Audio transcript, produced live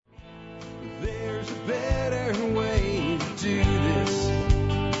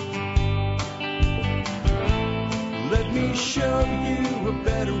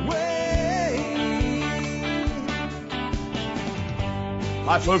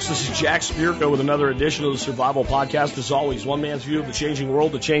Hi, folks. This is Jack Spirko with another edition of the Survival Podcast. As always, one man's view of the changing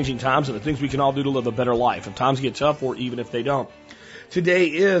world, the changing times, and the things we can all do to live a better life if times get tough or even if they don't. Today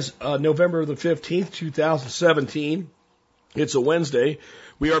is November the 15th, 2017. It's a Wednesday.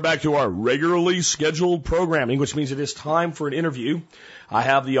 We are back to our regularly scheduled programming, which means it is time for an interview. I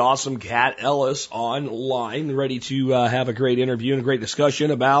have the awesome Kat Ellis online, ready to have a great interview and a great discussion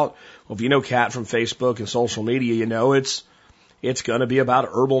about, well, if you know Kat from Facebook and social media, you know it's going to be about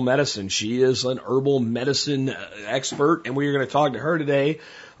herbal medicine. She is an herbal medicine expert, and we are going to talk to her today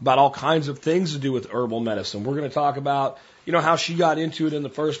about all kinds of things to do with herbal medicine. We're going to talk about, how she got into it in the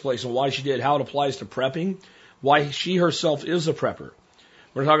first place and why she did, how it applies to prepping, why she herself is a prepper.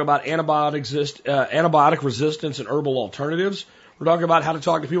 We're going to talk about antibiotic resistance and herbal alternatives. We're talking about how to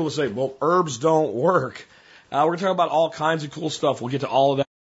talk to people that say, well, herbs don't work. We're going to talk about all kinds of cool stuff. We'll get to all of that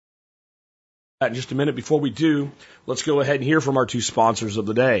in just a minute. Before we do, let's go ahead and hear from our two sponsors of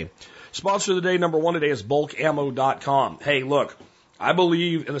the day. Sponsor of the day, number one today, is bulkammo.com. Hey, look, I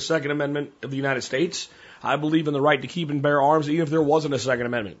believe in the Second Amendment of the United States. I believe in the right to keep and bear arms, even if there wasn't a Second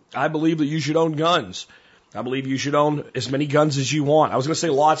Amendment. I believe that you should own guns. I believe you should own as many guns as you want. I was going to say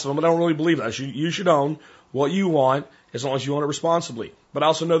lots of them, but I don't really believe that. You should own what you want as long as you own it responsibly. But I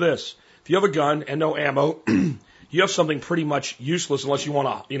also know this. If you have a gun and no ammo, you have something pretty much useless unless you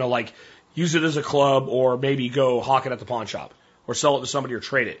want to, use it as a club or maybe go hawk it at the pawn shop or sell it to somebody or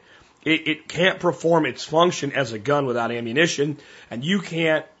trade it. It can't perform its function as a gun without ammunition, and you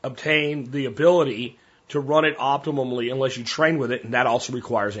can't obtain the ability to run it optimally unless you train with it, and that also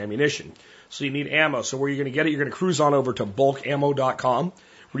requires ammunition. So you need ammo. So where you're going to get it, you're going to cruise on over to bulkammo.com,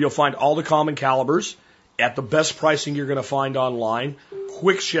 where you'll find all the common calibers at the best pricing you're going to find online.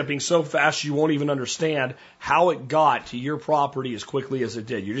 Quick shipping, so fast you won't even understand how it got to your property as quickly as it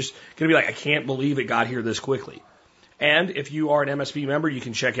did. You're just going to be like, I can't believe it got here this quickly. And if you are an MSB member, you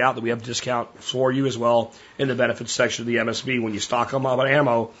can check out that we have a discount for you as well in the benefits section of the MSB when you stock them up on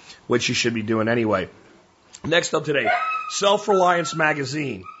ammo, which you should be doing anyway. Next up today, Self-Reliance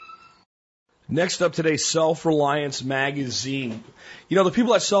Magazine. Self-Reliance Magazine. The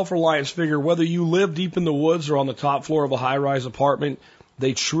people at Self-Reliance figure whether you live deep in the woods or on the top floor of a high-rise apartment,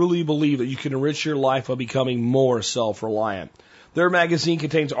 they truly believe that you can enrich your life by becoming more self-reliant. Their magazine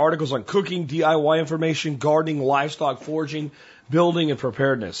contains articles on cooking, DIY information, gardening, livestock foraging, building, and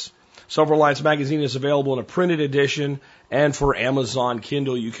preparedness. Self-Reliance Magazine is available in a printed edition and for Amazon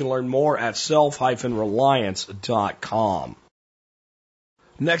Kindle. You can learn more at self-reliance.com.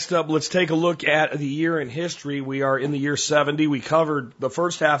 Next up, let's take a look at the year in history. We are in the year 70. We covered the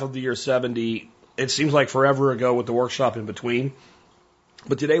first half of the year 70. It seems like forever ago with the workshop in between.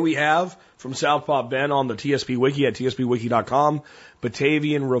 But today we have, from Southpaw Ben on the TSP Wiki at tspwiki.com,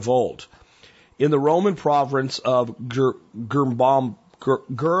 Batavian Revolt. In the Roman province of Gurabua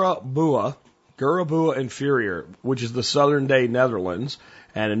Inferior, which is the southern-day Netherlands,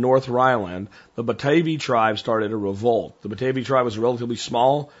 and in North Rhineland, the Batavi tribe started a revolt. The Batavi tribe was relatively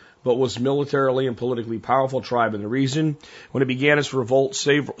small, but was militarily and politically powerful tribe in the region. When it began its revolt,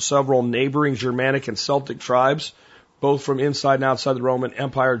 several neighboring Germanic and Celtic tribes, both from inside and outside the Roman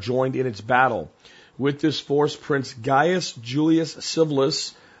Empire, joined in its battle. With this force, Prince Gaius Julius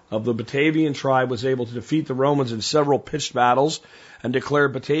Civilis of the Batavian tribe was able to defeat the Romans in several pitched battles and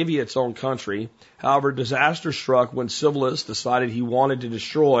declared Batavia its own country. However, disaster struck when Civilis decided he wanted to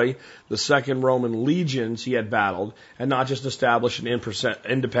destroy the second Roman legions he had battled and not just establish an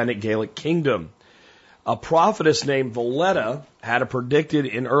independent Gallic kingdom. A prophetess named Valletta had predicted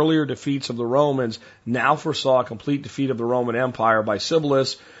in earlier defeats of the Romans, now foresaw a complete defeat of the Roman Empire by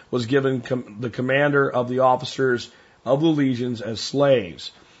Civilis, was given the commander of the officers of the legions as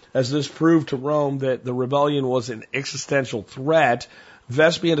slaves. As this proved to Rome that the rebellion was an existential threat,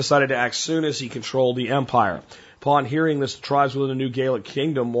 Vespasian decided to act soon as he controlled the empire. Upon hearing this, the tribes within the new Gallic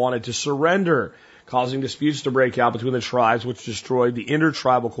kingdom wanted to surrender, causing disputes to break out between the tribes, which destroyed the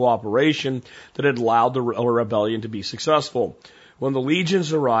intertribal cooperation that had allowed the rebellion to be successful. When the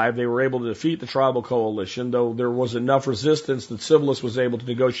legions arrived, they were able to defeat the tribal coalition, though there was enough resistance that Civilis was able to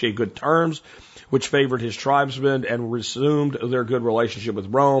negotiate good terms, which favored his tribesmen and resumed their good relationship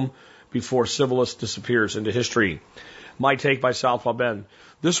with Rome before Civilis disappears into history. My take by Southpaw Ben.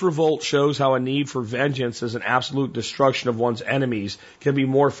 This revolt shows how a need for vengeance as an absolute destruction of one's enemies can be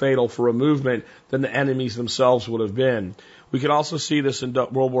more fatal for a movement than the enemies themselves would have been. We can also see this in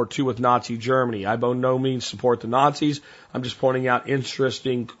World War II with Nazi Germany. I by no means support the Nazis. I'm just pointing out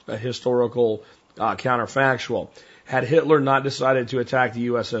interesting historical counterfactual. Had Hitler not decided to attack the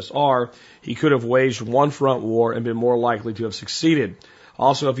USSR, he could have waged one front war and been more likely to have succeeded.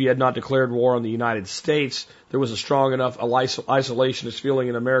 Also, if he had not declared war on the United States, there was a strong enough isolationist feeling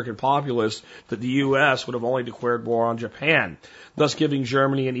in American populace that the U.S. would have only declared war on Japan, thus giving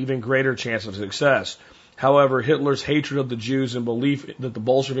Germany an even greater chance of success. However, Hitler's hatred of the Jews and belief that the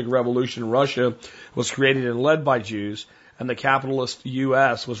Bolshevik Revolution in Russia was created and led by Jews, and the capitalist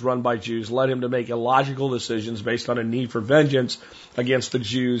U.S. was run by Jews, led him to make illogical decisions based on a need for vengeance against the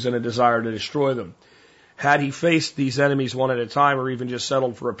Jews and a desire to destroy them. Had he faced these enemies one at a time, or even just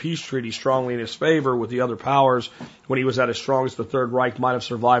settled for a peace treaty strongly in his favor with the other powers when he was at his strongest, the Third Reich might have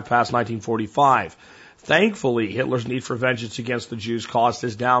survived past 1945. Thankfully, Hitler's need for vengeance against the Jews caused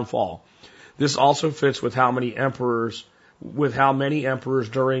his downfall. This also fits with how many emperors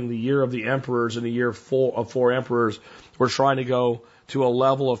during the year of the emperors and the year of four emperors were trying to go to a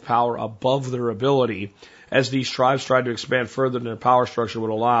level of power above their ability, as these tribes tried to expand further than their power structure would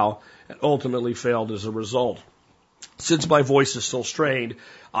allow, and ultimately failed as a result. Since my voice is still strained,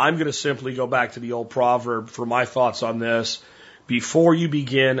 I'm going to simply go back to the old proverb for my thoughts on this. Before you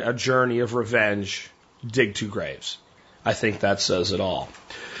begin a journey of revenge, dig 2 graves. I think that says it all.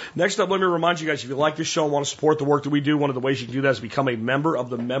 Next up, let me remind you guys, if you like this show and want to support the work that we do, one of the ways you can do that is become a member of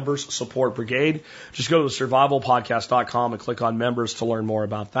the Members Support Brigade. Just go to the survivalpodcast.com and click on members to learn more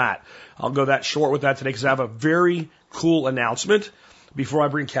about that. I'll go that short with that today because I have a very cool announcement before I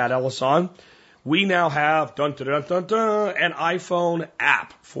bring Kat Ellis on. We now have an iPhone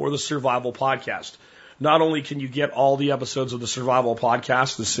app for the Survival Podcast. Not only can you get all the episodes of the Survival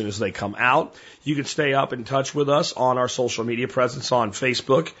Podcast as soon as they come out, you can stay up in touch with us on our social media presence on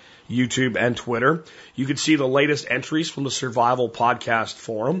Facebook, YouTube, and Twitter. You can see the latest entries from the Survival Podcast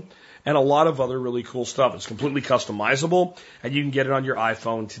forum and a lot of other really cool stuff. It's completely customizable, and you can get it on your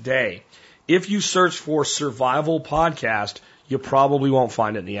iPhone today. If you search for Survival Podcast, you probably won't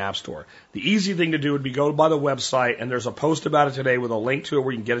find it in the App Store. The easy thing to do would be go by the website, and there's a post about it today with a link to it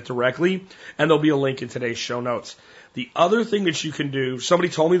where you can get it directly, and there'll be a link in today's show notes. The other thing that you can do, somebody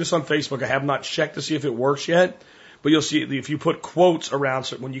told me this on Facebook, I have not checked to see if it works yet, but you'll see if you put quotes around,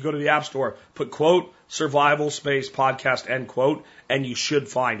 so when you go to the App Store, put quote, survival space podcast, end quote, and you should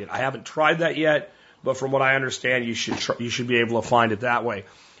find it. I haven't tried that yet, but from what I understand, you should be able to find it that way.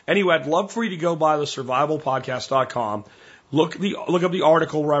 Anyway, I'd love for you to go by the survivalpodcast.com. Look up the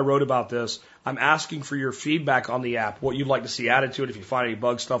article where I wrote about this. I'm asking for your feedback on the app, what you'd like to see added to it, if you find any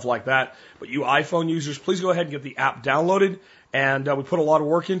bugs, stuff like that. But you iPhone users, please go ahead and get the app downloaded. And we put a lot of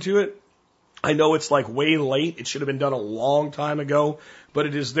work into it. I know it's like way late. It should have been done a long time ago, but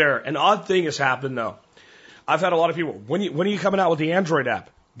it is there. An odd thing has happened, though. I've had a lot of people, when are you coming out with the Android app?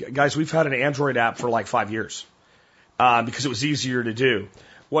 Guys, we've had an Android app for like 5 years because it was easier to do.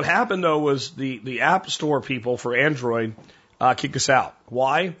 What happened, though, was the App Store people for Android kicked us out.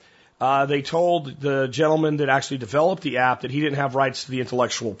 Why? They told the gentleman that actually developed the app that he didn't have rights to the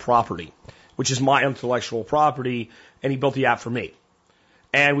intellectual property, which is my intellectual property, and he built the app for me.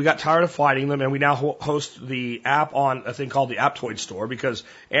 And we got tired of fighting them, and we now host the app on a thing called the Aptoid Store because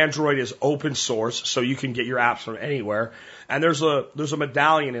Android is open source, so you can get your apps from anywhere. And there's a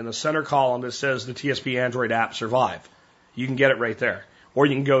medallion in the center column that says the TSP Android app Survive. You can get it right there. Or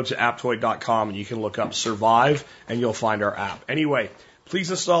you can go to aptoid.com and you can look up Survive and you'll find our app. Anyway,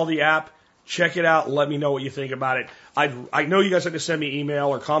 please install the app, check it out, and let me know what you think about it. I know you guys like to send me email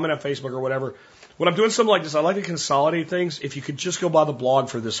or comment on Facebook or whatever. When I'm doing something like this, I like to consolidate things. If you could just go by the blog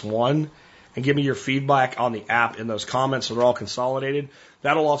for this one and give me your feedback on the app in those comments so they're all consolidated,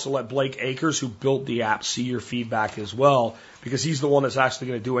 that'll also let Blake Akers, who built the app, see your feedback as well, because he's the one that's actually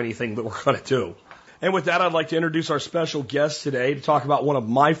going to do anything that we're going to do. And with that, I'd like to introduce our special guest today to talk about one of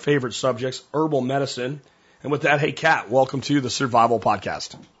my favorite subjects, herbal medicine. And with that, hey, Kat, welcome to the Survival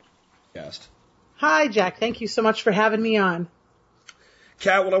Podcast. Hi, Jack. Thank you so much for having me on.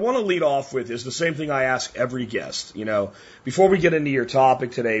 Kat, what I want to lead off with is the same thing I ask every guest. You know, before we get into your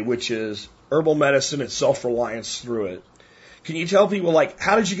topic today, which is herbal medicine and self-reliance through it, can you tell people, like,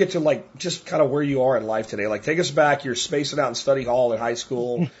 how did you get to, like, just kind of where you are in life today? Like, take us back. You're spacing out in study hall in high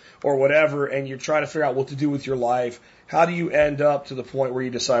school or whatever, and you're trying to figure out what to do with your life. How do you end up to the point where you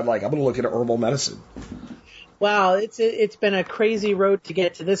decide, like, I'm going to look at herbal medicine? Wow, it's been a crazy road to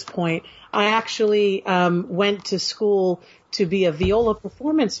get to this point. I actually went to school to be a viola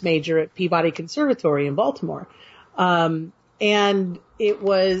performance major at Peabody Conservatory in Baltimore. And it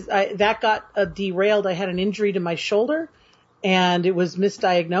was, that got derailed. I had an injury to my shoulder and it was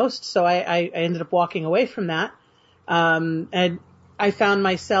misdiagnosed. So I ended up walking away from that. And I found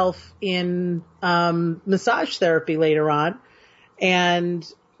myself in massage therapy later on.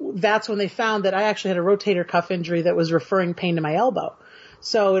 And that's when they found that I actually had a rotator cuff injury that was referring pain to my elbow.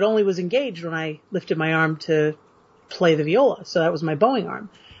 So it only was engaged when I lifted my arm to play the viola. So that was my bowing arm.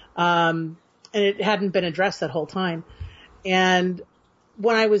 And it hadn't been addressed that whole time. And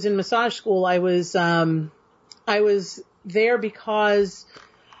when I was in massage school, I was there because,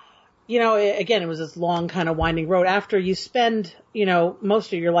 again, it was this long kind of winding road. After you spend,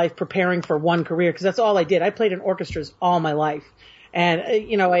 most of your life preparing for one career, because that's all I did. I played in orchestras all my life. And,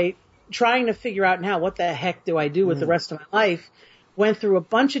 I trying to figure out now what the heck do I do with the rest of my life. Went through a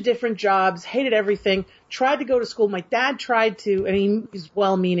bunch of different jobs, hated everything, tried to go to school. My dad tried to, and he's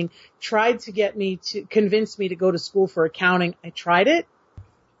well-meaning, tried to convince me to go to school for accounting. I tried it.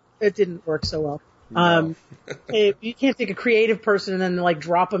 It didn't work so well. No. You can't take a creative person and then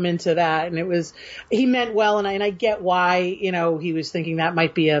drop them into that. And he meant well, and I get why, he was thinking that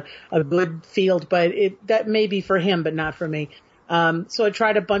might be a good field, but that may be for him, but not for me. So I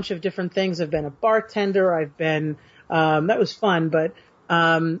tried a bunch of different things. I've been a bartender. I've been, that was fun, but,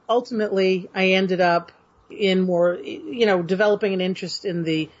 ultimately I ended up in more, developing an interest in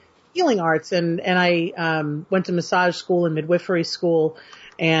the healing arts, and I, went to massage school and midwifery school,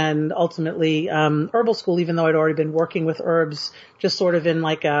 and ultimately, herbal school, even though I'd already been working with herbs, just sort of in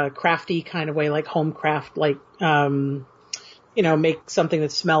a crafty kind of way, like home craft, make something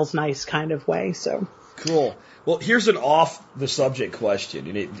that smells nice kind of way. So. Cool. Well, here's an off the subject question.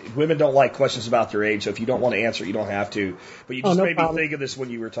 And women don't like questions about their age, so if you don't want to answer, you don't have to. But you just made me think of this when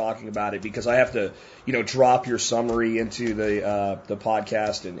you were talking about it, because I have to, drop your summary into the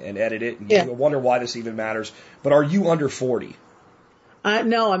podcast and edit it. And you wonder why this even matters. But are you under 40?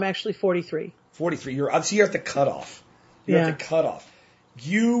 No, I'm actually 43. 43. You're at the cutoff. You're at the cutoff.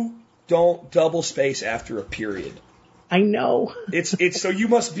 You don't double space after a period. I know. So you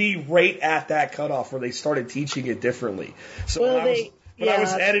must be right at that cutoff where they started teaching it differently. So when I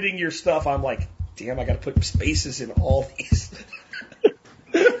was editing your stuff, I'm like, damn, I got to put spaces in all these.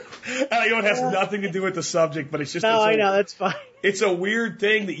 I know it has nothing to do with the subject, but it's just. No, I know, that's fine. It's a weird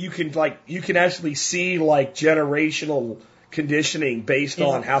thing that you can actually see generational conditioning based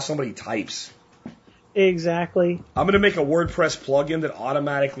on how somebody types. Exactly. I'm going to make a WordPress plugin that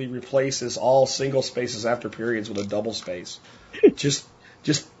automatically replaces all single spaces after periods with a double space.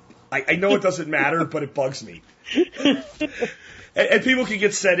 I know it doesn't matter, but it bugs me. and people can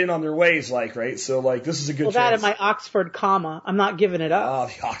get set in on their ways, right? So, this is a good chance. That and my Oxford comma. I'm not giving it up. Ah,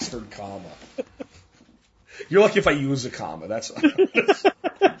 the Oxford comma. You're lucky if I use a comma. That's.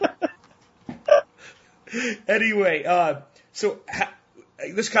 Anyway,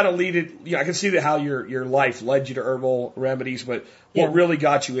 this kind of I can see how your life led you to herbal remedies, but what really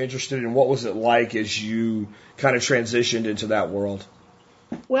got you interested in what was it like as you kind of transitioned into that world?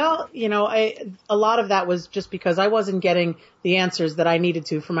 Well, a lot of that was just because I wasn't getting the answers that I needed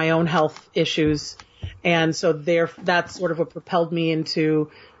to for my own health issues. And so that's sort of what propelled me into,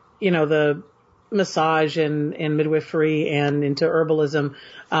 the massage and midwifery and into herbalism.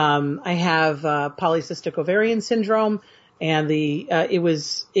 I have polycystic ovarian syndrome. And it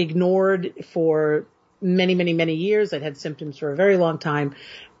was ignored for many, many, many years. I'd had symptoms for a very long time.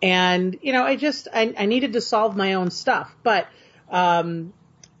 And, I needed to solve my own stuff. But, I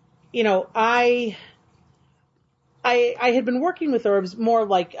had been working with herbs more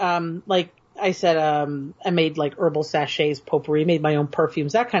like I said, I made herbal sachets, potpourri, made my own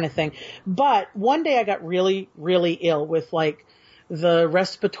perfumes, that kind of thing. But one day I got really, really ill with the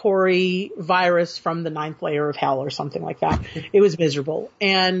respiratory virus from the 9th layer of hell or something like that. It was miserable.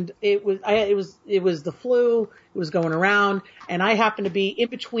 And it was the flu. It was going around, and I happened to be in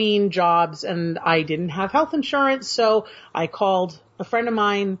between jobs, and I didn't have health insurance. So I called a friend of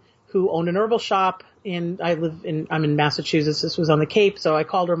mine who owned an herbal shop I'm in Massachusetts. This was on the Cape. So I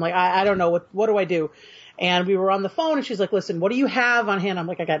called her. I'm like, I don't know. What do I do? And we were on the phone, and she's like, listen, what do you have on hand? I'm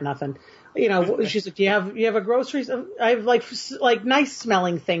like, I got nothing. She's like, do you have a grocery? I have nice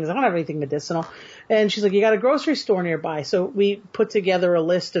smelling things. I don't have anything medicinal. And she's like, you got a grocery store nearby. So we put together a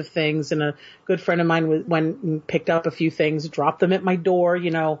list of things, and a good friend of mine went and picked up a few things, dropped them at my door,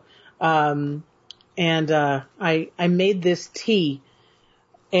 and I made this tea,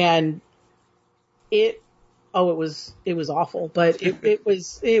 and it was awful, but it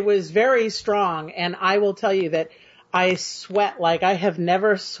was very strong. And I will tell you that I sweat like I have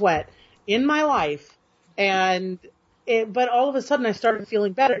never sweat in my life. But all of a sudden I started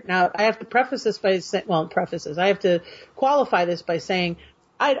feeling better. Now I have to preface this by saying, I have to qualify this by saying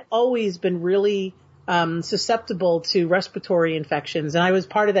I'd always been really susceptible to respiratory infections. And I was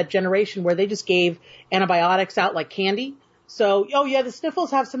part of that generation where they just gave antibiotics out like candy. So, the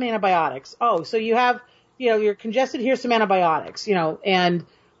sniffles have some antibiotics. Oh, so you have, you're congested, here's some antibiotics, and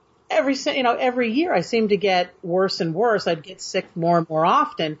every year I seemed to get worse and worse. I'd get sick more and more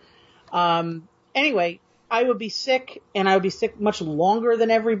often. Anyway, I would be sick, and I would be sick much longer than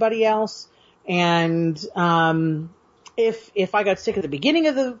everybody else. And if I got sick at the beginning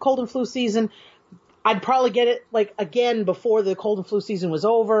of the cold and flu season, I'd probably get it like again before the cold and flu season was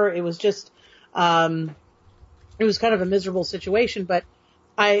over. It was just it was kind of a miserable situation. But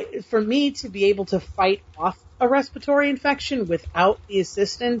for me to be able to fight off a respiratory infection without the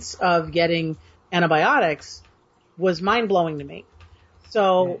assistance of getting antibiotics was mind-blowing to me.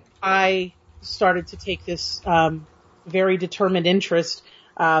 So I started to take this very determined interest.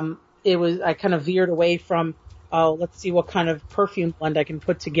 I kind of veered away from, let's see what kind of perfume blend I can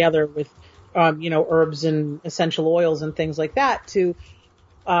put together with, herbs and essential oils and things like that, to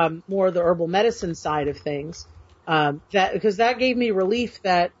more of the herbal medicine side of things. Because that gave me relief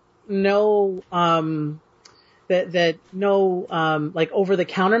that no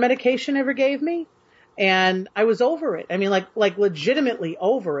over-the-counter medication ever gave me. And I was over it. I mean, like legitimately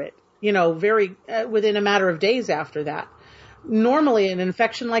over it, within a matter of days after that. Normally an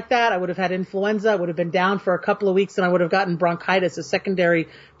infection like that, I would have had influenza, I would have been down for a couple of weeks, and I would have gotten bronchitis, a secondary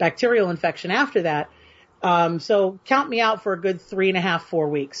bacterial infection after that. So count me out for a good 3.5, 4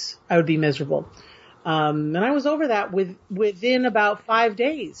 weeks. I would be miserable. And I was over that within about 5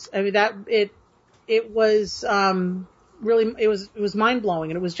 days. I mean, it was really, it was mind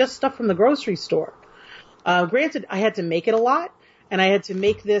blowing, and it was just stuff from the grocery store. Granted, I had to make it a lot, and I had to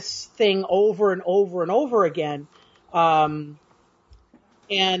make this thing over and over and over again. It was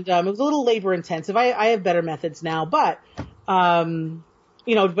a little labor intensive. I have better methods now, but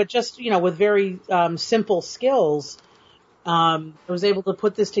just with very simple skills, I was able to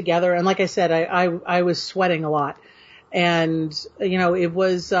put this together. And like I said, I was sweating a lot, and it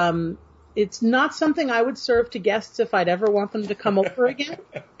was it's not something I would serve to guests if I'd ever want them to come over again.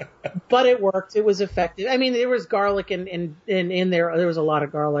 But it worked. It was effective. I mean, there was garlic in there. There was a lot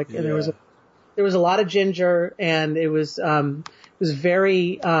of garlic, and there was a lot of ginger, and it was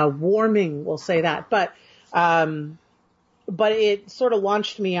very warming. We'll say that. But it sort of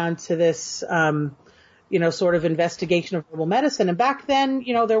launched me onto this, sort of investigation of herbal medicine. And back then,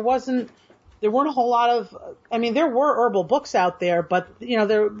 there weren't a whole lot of. I mean, there were herbal books out there, but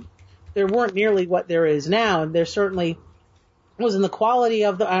there weren't nearly what there is now, and there certainly wasn't the quality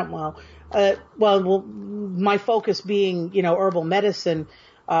of the. My focus being herbal medicine.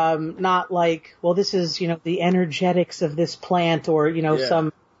 Not like, well, this is, the energetics of this plant or,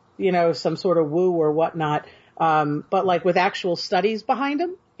 some sort of woo or whatnot. But like with actual studies behind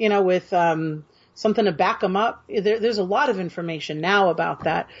them, with, something to back them up. There's a lot of information now about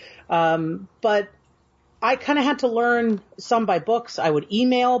that. But I kind of had to learn some by books. I would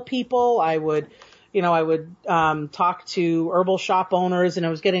email people. I would talk to herbal shop owners, and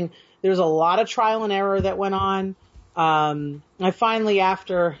there was a lot of trial and error that went on. I finally,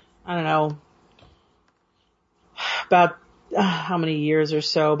 after, I don't know, about how many years or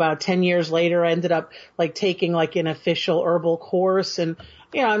so, about 10 years later, I ended up taking an official herbal course. And,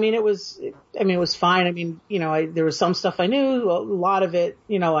 it was fine. I mean, there was some stuff I knew, a lot of it,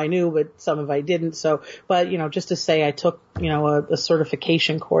 I knew, but some of it I didn't. So, but, just to say I took, a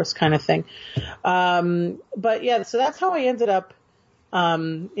certification course kind of thing. But yeah, so that's how I ended up,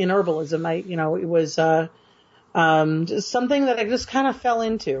 in herbalism. It was, just something that I just kind of fell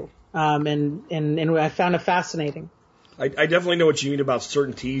into, and I found it fascinating. I definitely know what you mean about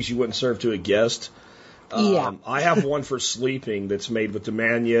certain teas you wouldn't serve to a guest. Yeah. I have one for sleeping that's made with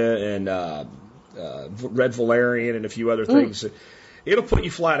Demand and red valerian and a few other things. It'll put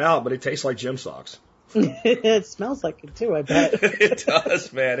you flat out, but it tastes like gym socks. It smells like it too, I bet. It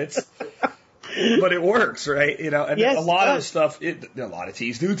does, man. But it works, right? And yes, a lot of the stuff, a lot of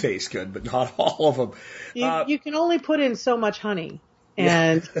teas do taste good, but not all of them. You can only put in so much honey,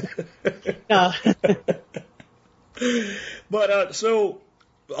 and But so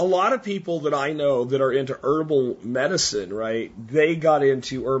a lot of people that I know that are into herbal medicine, right? They got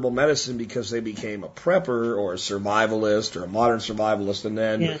into herbal medicine because they became a prepper or a survivalist or a modern survivalist, and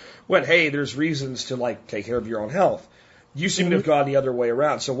then went, hey, there's reasons to take care of your own health. You seem to have gone the other way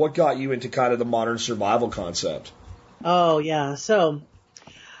around. So what got you into kind of the modern survival concept? Oh, yeah. So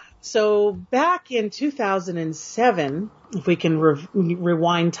back in 2007, if we can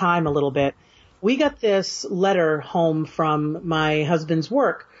rewind time a little bit, we got this letter home from my husband's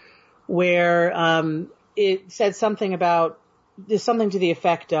work where it said something to the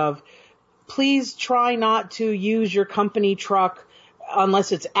effect of, please try not to use your company truck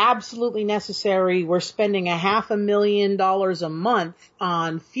unless it's absolutely necessary. We're spending $500,000 a month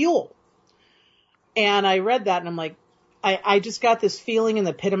on fuel. And I read that and I'm like, I just got this feeling in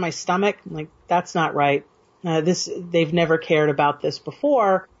the pit of my stomach. I'm like, that's not right. They've never cared about this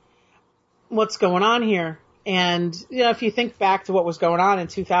before. What's going on here? And, if you think back to what was going on in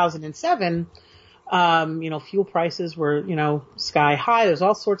 2007, fuel prices were, sky high. There's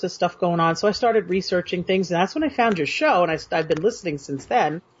all sorts of stuff going on. So I started researching things, and that's when I found your show, and I've been listening since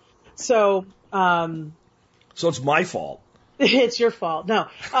then. So, so it's my fault. It's your fault. No.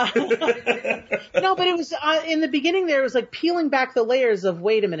 No, but it was, in the beginning there, it was like peeling back the layers of,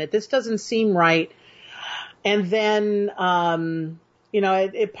 wait a minute, this doesn't seem right. And then,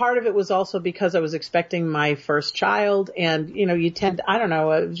 part of it was also because I was expecting my first child, and, you tend, I don't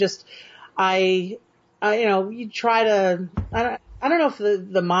know, you try to, I don't know if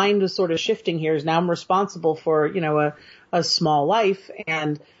the mind was sort of shifting here, is now I'm responsible for, a small life.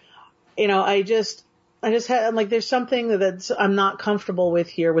 And, I just had, like, there's something that I'm not comfortable with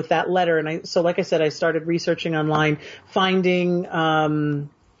here with that letter. And so like I said, I started researching online, finding,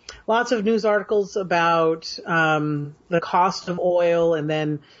 lots of news articles about, the cost of oil, and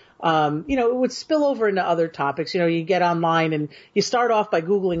then, it would spill over into other topics. You get online and you start off by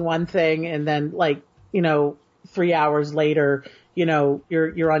Googling one thing, and then 3 hours later,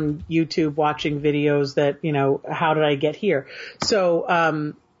 you're on YouTube watching videos that, how did I get here? So,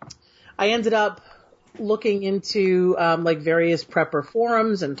 I ended up looking into, various prepper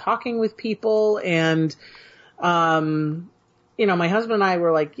forums and talking with people, and, my husband and I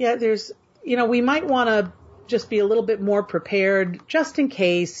were like, yeah, we might want to just be a little bit more prepared just in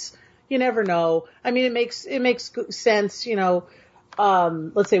case. You never know. I mean, it makes sense,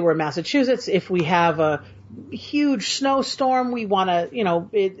 let's say we're in Massachusetts. If we have a huge snowstorm, we want to,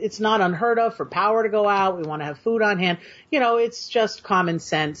 it's not unheard of for power to go out. We want to have food on hand. It's just common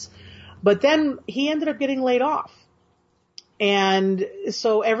sense. But then he ended up getting laid off. And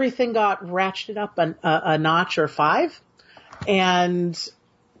so everything got ratcheted up a notch or 5. And,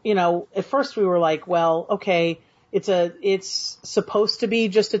 at first we were like, well, okay, it's supposed to be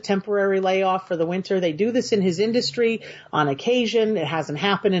just a temporary layoff for the winter. They do this in his industry on occasion. It hasn't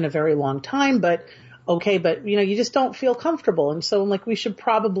happened in a very long time, but okay, but you just don't feel comfortable. And so I'm like, we should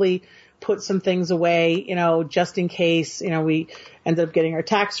probably put some things away, just in case, we ended up getting our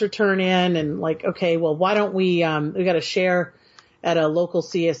tax return in, and like, okay, well, why don't we got a share at a local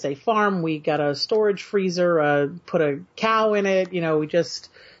CSA farm. We got a storage freezer, put a cow in it, we just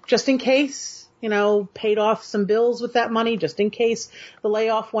in case, paid off some bills with that money, just in case the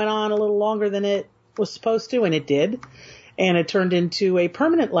layoff went on a little longer than it was supposed to, and it did. And it turned into a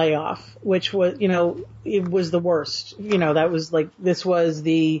permanent layoff, which was, it was the worst. That was like, this was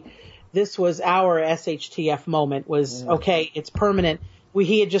our SHTF moment, was, okay, it's permanent.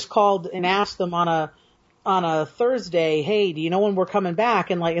 He had just called and asked them on a Thursday, hey, do you know when we're coming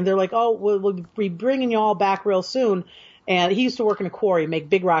back? And they're like, oh, we'll be bringing you all back real soon. And he used to work in a quarry, make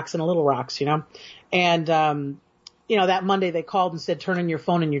big rocks and little rocks, And, that Monday they called and said, turn in your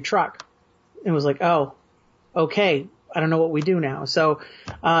phone in your truck. And it was like, oh, okay. I don't know what we do now. So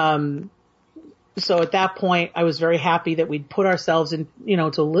at that point, I was very happy that we'd put ourselves in,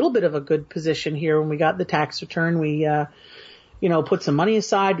 to a little bit of a good position here. When we got the tax return, we, put some money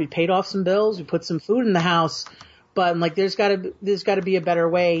aside. We paid off some bills. We put some food in the house. But I'm like, there's gotta be a better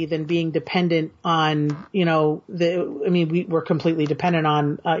way than being dependent on, we're completely dependent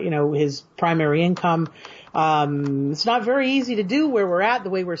on, his primary income. It's not very easy to do where we're at, the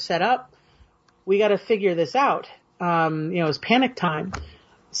way we're set up. We got to figure this out. It's panic time.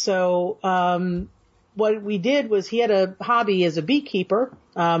 So, what we did was, he had a hobby as a beekeeper.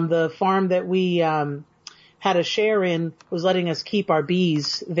 The farm that we, had a share in was letting us keep our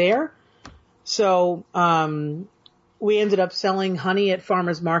bees there. So, we ended up selling honey at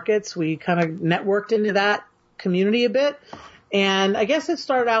farmers markets. We kind of networked into that community a bit. And I guess it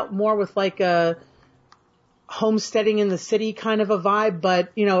started out more with like a homesteading in the city kind of a vibe.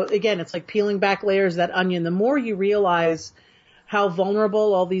 But, again, it's like peeling back layers of that onion. The more you realize how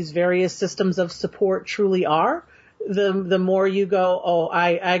vulnerable all these various systems of support truly are, the more you go, oh,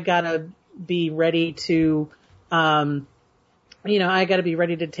 I gotta be ready to, I got to be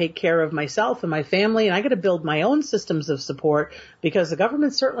ready to take care of myself and my family, and I got to build my own systems of support, because the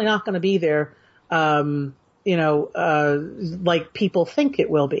government's certainly not going to be there, like people think it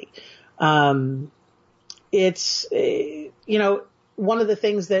will be. It's, one of the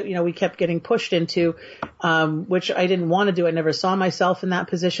things that, we kept getting pushed into, which I didn't want to do. I never saw myself in that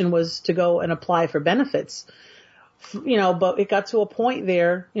position, was to go and apply for benefits, but it got to a point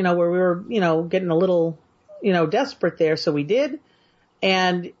there, where we were, getting a little, desperate there. So we did.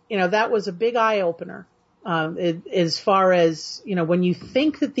 And, that was a big eye opener. As far as, when you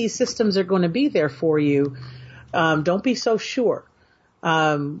think that these systems are going to be there for you, don't be so sure.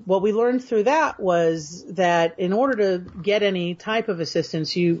 What we learned through that was that in order to get any type of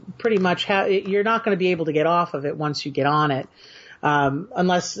assistance, you pretty much you're not going to be able to get off of it once you get on it.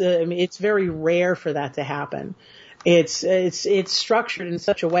 Unless, it's very rare for that to happen. It's structured in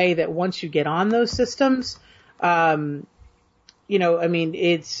such a way that once you get on those systems, it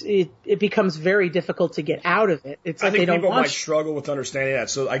becomes very difficult to get out of it. It's like I think they don't people want might struggle with understanding that.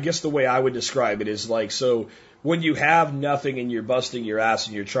 So I guess the way I would describe it is like, so when you have nothing and you're busting your ass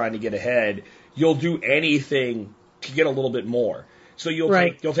and you're trying to get ahead, you'll do anything to get a little bit more. So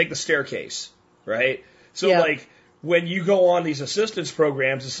you'll take the staircase, right? So like when you go on these assistance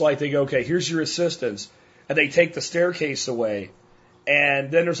programs, it's like they go, okay, here's your assistance, and they take the staircase away, and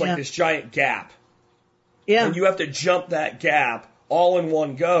then there's like this giant gap. Yeah. And you have to jump that gap all in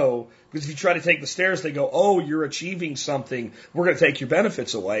one go, because if you try to take the stairs, they go, oh, you're achieving something, we're going to take your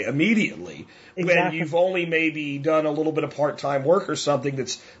benefits away immediately. Exactly. When you've only maybe done a little bit of part-time work or something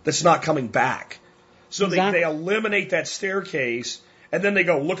that's not coming back. So they eliminate that staircase, and then they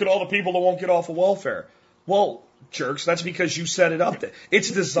go, look at all the people that won't get off of welfare. Well, jerks, that's because you set it up.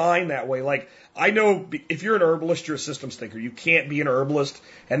 It's designed that way. Like, I know if you're an herbalist, you're a systems thinker. You can't be an herbalist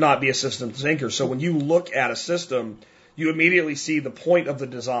and not be a systems thinker. So when you look at a system, you immediately see the point of the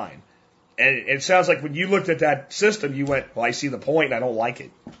design. And it sounds like when you looked at that system, you went, well, I see the point, and I don't like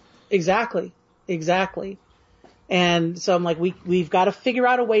it. Exactly. And so I'm like, we've got to figure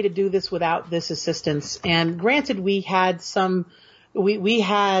out a way to do this without this assistance. And granted, we had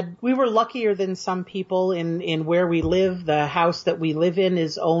we were luckier than some people in where we live. The house that we live in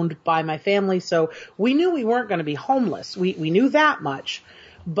is owned by my family. So we knew we weren't going to be homeless. We knew that much,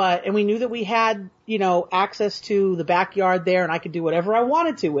 and we knew that we had, access to the backyard there, and I could do whatever I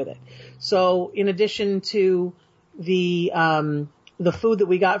wanted to with it. So in addition to the food that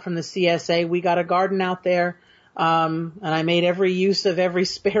we got from the CSA, we got a garden out there. And I made every use of every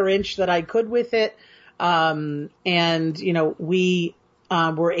spare inch that I could with it. We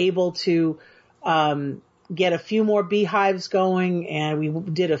were able to get a few more beehives going, and we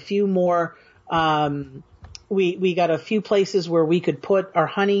did a few more. We got a few places where we could put our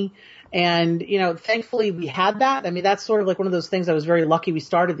honey, and thankfully we had that. I mean, that's sort of like one of those things I was very lucky we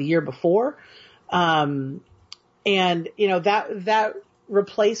started the year before, that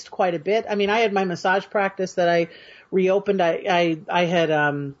replaced quite a bit. I mean, I had my massage practice that I reopened. I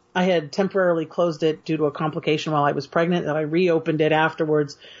had temporarily closed it due to a complication while I was pregnant, and I reopened it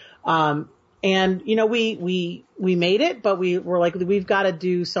afterwards. We made it, but we were like, we've got to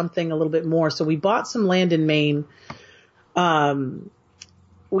do something a little bit more. So we bought some land in Maine.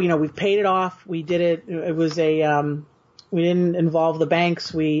 We've paid it off. We did it. It was we didn't involve the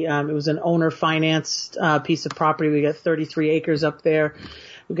banks. It was an owner financed, piece of property. We got 33 acres up there.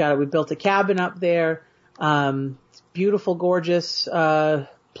 We built a cabin up there. Beautiful, gorgeous,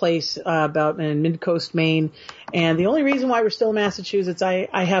 place, about in Mid-Coast, Maine. And the only reason why we're still in Massachusetts, I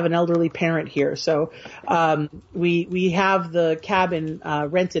have an elderly parent here. So, we have the cabin,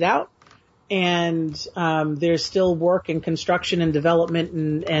 rented out, and, there's still work and construction and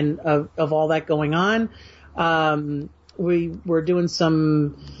development and of all that going on. We were doing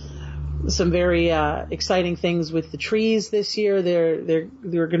some very exciting things with the trees this year. They're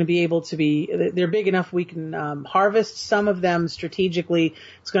going to be able to they're big enough we can harvest some of them strategically.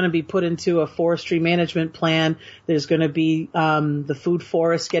 It's going to be put into a forestry management plan. There's going to be the food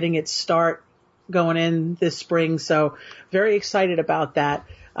forest getting its start going in this spring. So very excited about that.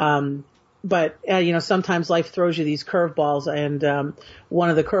 But sometimes life throws you these curveballs, and one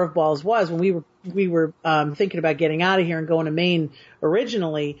of the curveballs was when we were thinking about getting out of here and going to Maine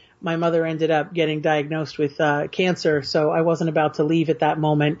originally. My mother ended up getting diagnosed with cancer, so I wasn't about to leave at that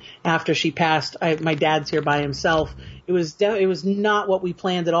moment. After she passed, my dad's here by himself. It was not what we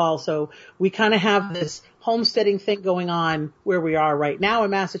planned at all. So we kind of have this homesteading thing going on where we are right now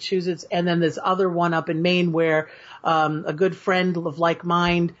in Massachusetts, and then this other one up in Maine where a good friend of like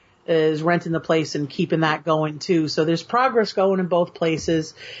mind is renting the place and keeping that going too. So there's progress going in both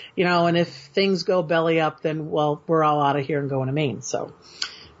places, and if things go belly up, then, well, we're all out of here and going to Maine. So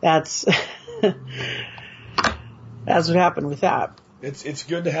that's, that's what happened with that. It's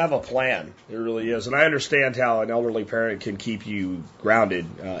good to have a plan. It really is. And I understand how an elderly parent can keep you grounded.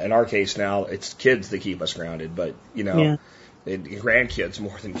 In our case now, it's kids that keep us grounded, but grandkids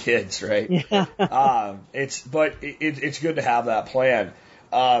more than kids, right? Yeah. It's good to have that plan.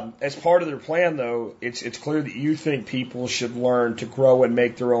 As part of their plan, though, it's clear that you think people should learn to grow and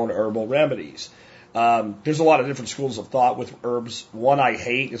make their own herbal remedies. There's a lot of different schools of thought with herbs. One I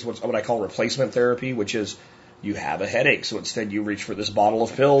hate is what I call replacement therapy, which is you have a headache, so instead you reach for this bottle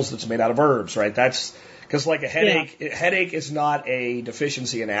of pills that's made out of herbs, right? That's Because like a headache is not a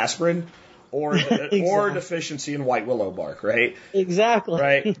deficiency in aspirin or Exactly. or a deficiency in white willow bark, right? Exactly.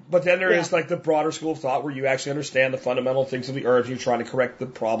 Right. But then there is like the broader school of thought where you actually understand the fundamental things of the herbs. You're trying to correct the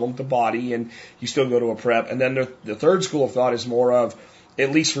problem, the body, and you still go to a prep. And then the third school of thought is more of,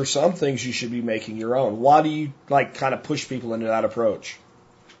 at least for some things, you should be making your own. Why do you like kind of push people into that approach?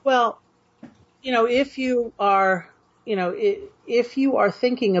 Well, if you are, if you are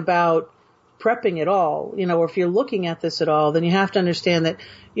thinking about prepping at all, or if you're looking at this at all, then you have to understand that,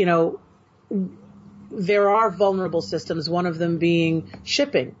 there are vulnerable systems, one of them being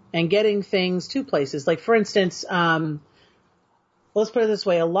shipping and getting things to places. Like, for instance, let's put it this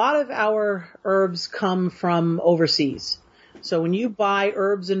way. A lot of our herbs come from overseas. So when you buy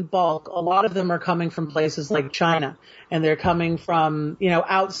herbs in bulk, a lot of them are coming from places like China, and they're coming from,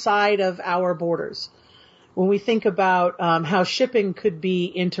 outside of our borders. When we think about how shipping could be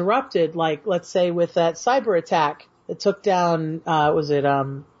interrupted, like let's say with that cyber attack that took down,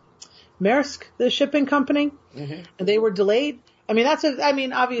 Maersk, the shipping company, and they were delayed. I mean,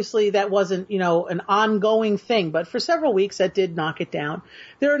 obviously that wasn't, an ongoing thing, but for several weeks that did knock it down.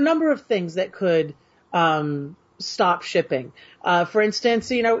 There are a number of things that could, stop shipping. For instance,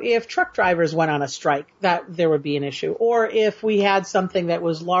 if truck drivers went on a strike, that there would be an issue. Or if we had something that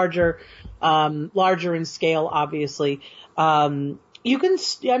was larger in scale, obviously. You can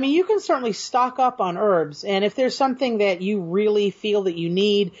certainly stock up on herbs. And if there's something that you really feel that you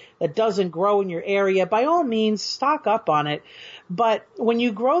need that doesn't grow in your area, by all means, stock up on it. But when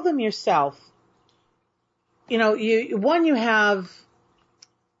you grow them yourself, you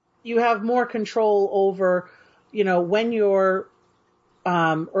have more control over, when your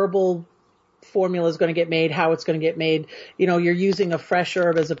herbal formula is going to get made, how it's going to get made. You're using a fresh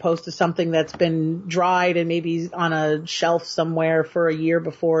herb as opposed to something that's been dried and maybe on a shelf somewhere for a year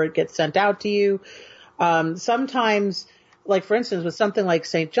before it gets sent out to you. Sometimes, like for instance, with something like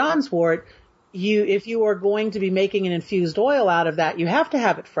St. John's wort, if you are going to be making an infused oil out of that, you have to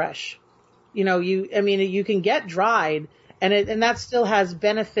have it fresh. You can get dried, and that still has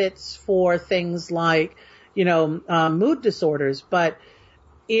benefits for things like, mood disorders. But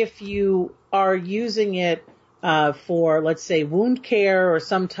if you are using it for, let's say, wound care or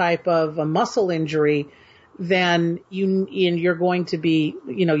some type of a muscle injury, then you're going to be,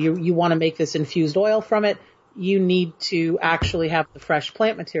 you want to make this infused oil from it. You need to actually have the fresh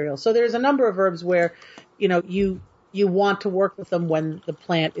plant material. So there's a number of herbs where, you want to work with them when the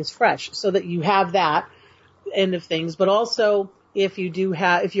plant is fresh, so that you have that end of things. But also, if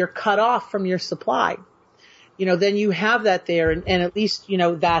you're cut off from your supply, then you have that there, and at least,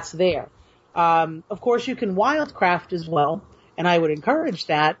 that's there. Of course, you can wildcraft as well, and I would encourage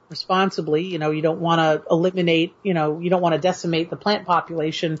that responsibly. You don't want to eliminate, you don't want to decimate the plant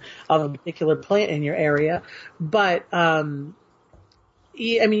population of a particular plant in your area. But,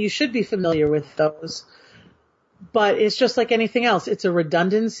 you should be familiar with those. But it's just like anything else. It's a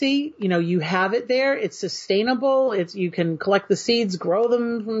redundancy. You have it there. It's sustainable. You can collect the seeds, grow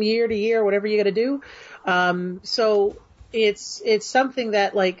them from year to year, whatever you got to do. So it's something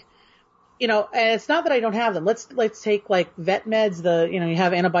that, like, and it's not that I don't have them. Let's take like vet meds, you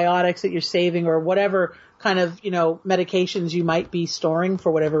have antibiotics that you're saving, or whatever kind of, medications you might be storing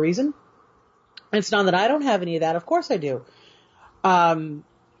for whatever reason. It's not that I don't have any of that. Of course I do.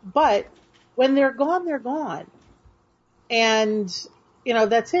 But when they're gone, they're gone. And,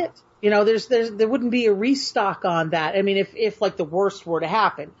 that's it. There wouldn't be a restock on that. I mean, if like the worst were to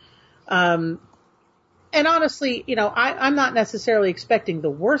happen. And honestly, I'm not necessarily expecting the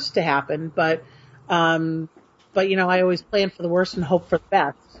worst to happen, but I always plan for the worst and hope for the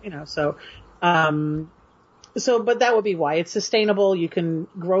best, but that would be why. It's sustainable. You can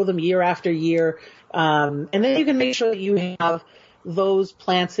grow them year after year. And then you can make sure that you have those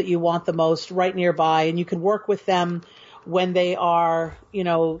plants that you want the most right nearby, and you can work with them when they are,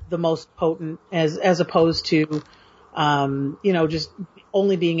 the most potent, as opposed to, just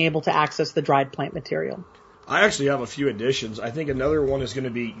only being able to access the dried plant material. I actually have a few additions. I think another one is going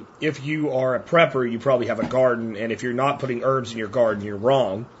to be, if you are a prepper, you probably have a garden, and if you're not putting herbs in your garden, you're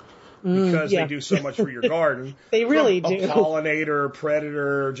wrong, because they do so much for your garden. They really do. A pollinator,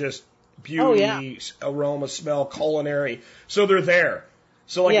 predator, just beauty, aroma, smell, culinary. So they're there.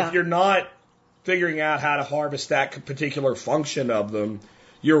 So if you're not figuring out how to harvest that particular function of them,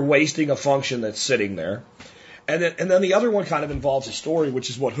 you're wasting a function that's sitting there. And then the other one kind of involves a story, which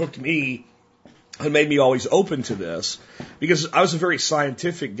is what hooked me and made me always open to this, because I was a very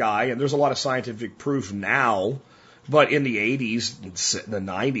scientific guy, and there's a lot of scientific proof now, but in the 80s, the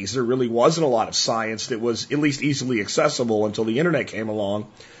 90s, there really wasn't a lot of science that was at least easily accessible until the internet came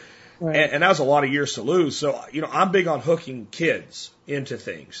along. Right. And that was a lot of years to lose. So, I'm big on hooking kids into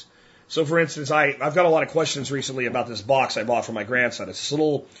things. So, for instance, I've got a lot of questions recently about this box I bought for my grandson. It's this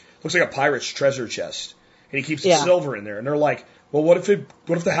little, looks like a pirate's treasure chest. And he keeps the silver in there. And they're like, well, what if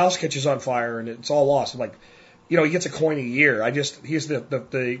the house catches on fire and it's all lost? I'm like, he gets a coin a year. He's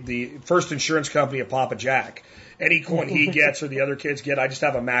the first insurance company of Papa Jack. Any coin he gets or the other kids get, I just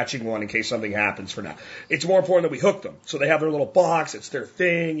have a matching one in case something happens for now. It's more important that we hook them. So they have their little box. It's their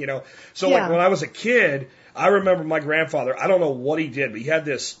thing, So like when I was a kid, I remember my grandfather, I don't know what he did, but he had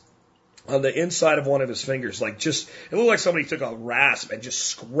this on the inside of one of his fingers, it looked like somebody took a rasp and just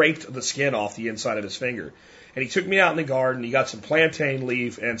scraped the skin off the inside of his finger. And he took me out in the garden. He got some plantain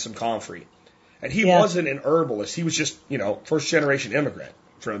leaf and some comfrey. And he wasn't an herbalist. He was just, first generation immigrant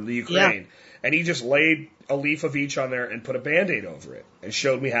from the Ukraine. Yeah. And he just laid a leaf of each on there and put a Band-Aid over it and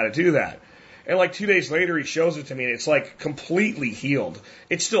showed me how to do that. And 2 days later, he shows it to me and it's completely healed.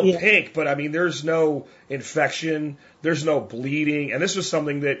 It's still pink, but there's no infection. There's no bleeding. And this was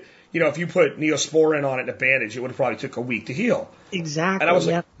something that, if you put Neosporin on it and a bandage, it would have probably took a week to heal. Exactly. And I was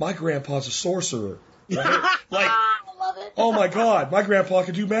like, my grandpa's a sorcerer. Right? I love it. Oh my God, my grandpa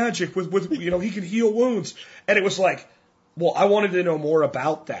could do magic with he could heal wounds. And it was well, I wanted to know more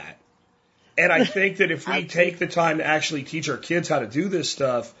about that. And I think that if we take the time to actually teach our kids how to do this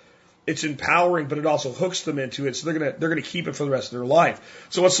stuff, it's empowering, but it also hooks them into it. So they're gonna keep it for the rest of their life.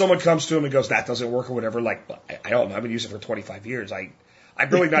 So when someone comes to them and goes, that doesn't work or whatever, I don't know, I've been using it for 25 years. I'm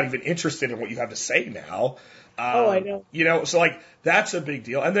really not even interested in what you have to say now. I know. So that's a big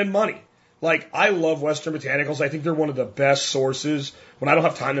deal. And then money. I love Western Botanicals. I think they're one of the best sources when I don't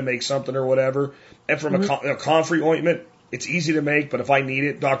have time to make something or whatever. And from a comfrey ointment, it's easy to make, but if I need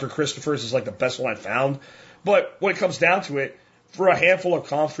it, Dr. Christopher's is the best one I've found. But when it comes down to it, for a handful of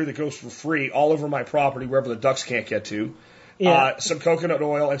comfrey that goes for free all over my property, wherever the ducks can't get to, some coconut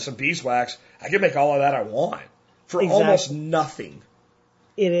oil and some beeswax, I can make all of that I want for almost nothing.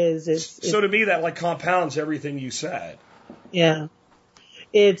 It is. So to me, that compounds everything you said. Yeah.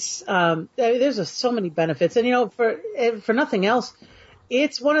 It's there's so many benefits, and for nothing else,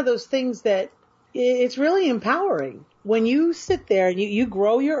 it's one of those things that it's really empowering when you sit there and you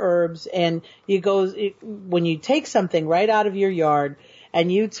grow your herbs and when you take something right out of your yard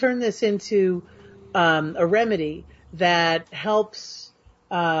and you turn this into a remedy that helps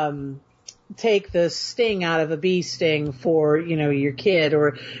take the sting out of a bee sting for your kid,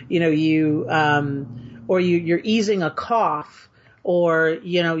 or you're easing a cough. Or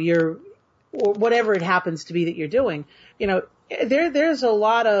or whatever it happens to be that you're doing, there's a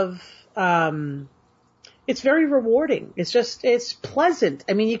lot of, it's very rewarding. It's pleasant.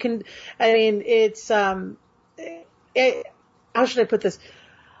 How should I put this?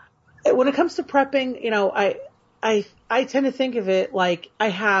 When it comes to prepping, I tend to think of it like I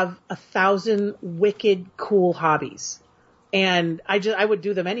have 1,000 wicked cool hobbies. And I would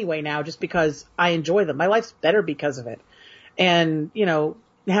do them anyway now just because I enjoy them. My life's better because of it. And,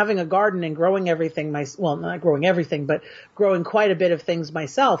 having a garden and growing everything, not growing everything, but growing quite a bit of things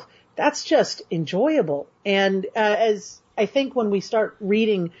myself, that's just enjoyable. And as I think when we start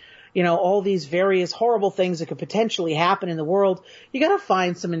reading, all these various horrible things that could potentially happen in the world, you got to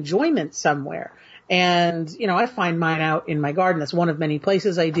find some enjoyment somewhere. And, I find mine out in my garden. That's one of many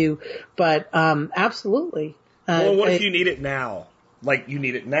places I do. But absolutely. Well, what if you need it now? You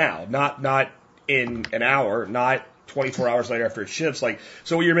need it now, not in an hour, not 24 hours later after it ships.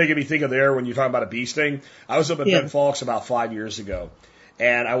 So what you're making me think of there when you're talking about a bee sting, I was up at Ben Falk's about 5 years ago,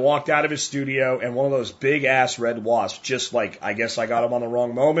 and I walked out of his studio, and one of those big-ass red wasps, I guess I got him on the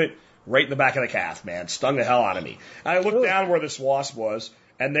wrong moment, right in the back of the calf, man. Stung the hell out of me. And I looked down where this wasp was,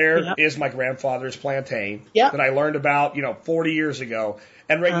 and there is my grandfather's plantain that I learned about, 40 years ago,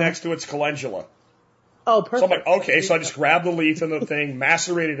 and right next to it's calendula. Oh, perfect. So I'm like, okay, so I just grabbed the leaf and the thing,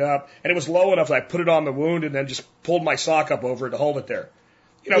 macerated up, and it was low enough that I put it on the wound and then just pulled my sock up over it to hold it there.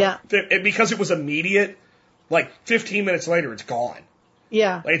 Because it was immediate, 15 minutes later, it's gone.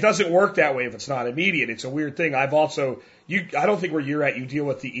 Yeah. It doesn't work that way if it's not immediate. It's a weird thing. I don't think where you're at, you deal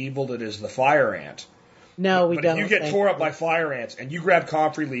with the evil that is the fire ant. No, we don't. But if you get tore up by fire ants and you grab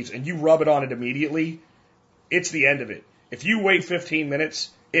comfrey leaves and you rub it on it immediately, it's the end of it. If you wait 15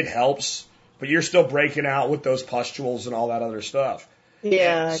 minutes, it helps. But you're still breaking out with those pustules and all that other stuff.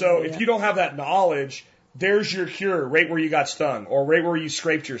 Yeah. So if you don't have that knowledge, there's your cure right where you got stung or right where you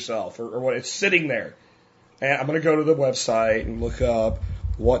scraped yourself or what. It's sitting there. And I'm going to go to the website and look up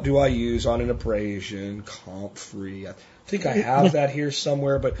what do I use on an abrasion, comfrey. I think I have that here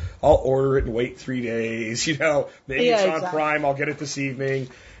somewhere, but I'll order it and wait 3 days. Maybe it's on Prime. I'll get it this evening.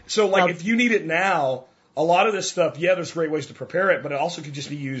 So if you need it now, a lot of this stuff, yeah, there's great ways to prepare it, but it also could just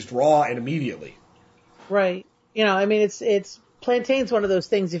be used raw and immediately. Right. You know, I mean, it's plantain's one of those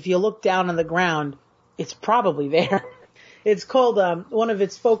things. If you look down on the ground, it's probably there. It's called, one of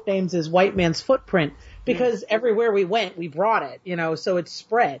its folk names is white man's footprint, because everywhere we went, we brought it, you know, so it's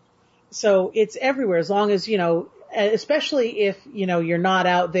spread. So it's everywhere, as long as, you know, especially if, you know, you're not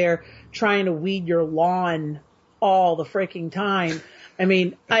out there trying to weed your lawn all the freaking time. I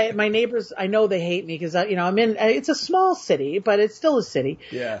mean, my neighbors, I know they hate me because, you know, it's a small city, but it's still a city.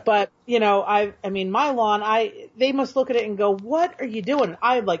 Yeah. But, you know, I mean, my lawn, they must look at it and go, what are you doing?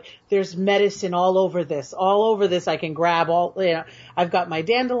 There's medicine all over this. I can grab I've got my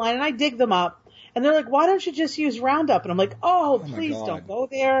dandelion and I dig them up. And they're like, why don't you just use Roundup? And I'm like, please don't go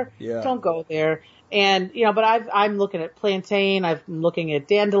there. Yeah. Don't go there. And, you know, but I'm looking at plantain, I'm looking at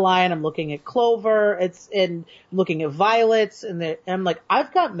dandelion, I'm looking at clover, and looking at violets, and I'm like,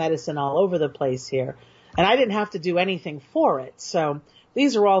 I've got medicine all over the place here. And I didn't have to do anything for it. So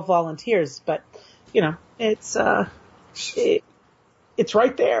these are all volunteers, but, you know, it's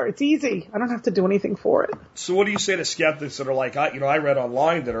right there. It's easy. I don't have to do anything for it. So what do you say to skeptics that are like, I read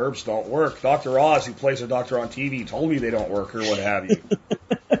online that herbs don't work. Dr. Oz, who plays a doctor on TV, told me they don't work, or what have you.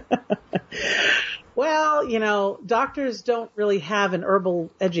 Well, you know, doctors don't really have an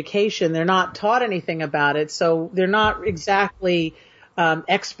herbal education. They're not taught anything about it, so they're not exactly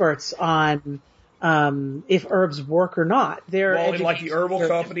experts on if herbs work or not. Like the herbal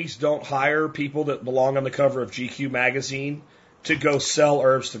companies don't hire people that belong on the cover of GQ magazine to go sell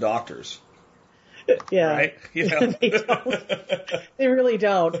herbs to doctors. Yeah. Right? You know? They don't. They really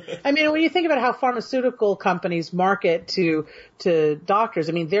don't. I mean, when you think about how pharmaceutical companies market to doctors,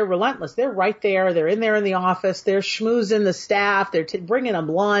 I mean, they're relentless. They're right there. They're in there in the office. They're schmoozing the staff. They're bringing them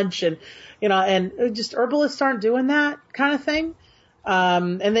lunch, and, you know, and just herbalists aren't doing that kind of thing.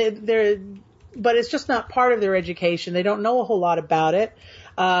 But it's just not part of their education. They don't know a whole lot about it.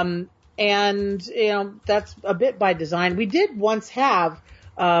 And, you know, that's a bit by design. We did once have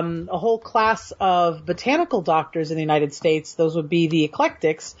a whole class of botanical doctors in the United States. Those would be the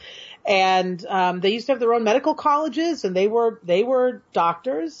eclectics. And they used to have their own medical colleges, and they were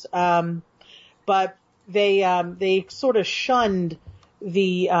doctors. But they sort of shunned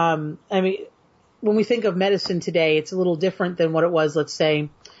the I mean, when we think of medicine today, it's a little different than what it was, let's say,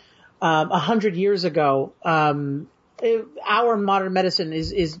 100 years ago. Our modern medicine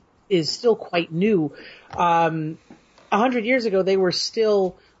is still quite new. 100 years ago, they were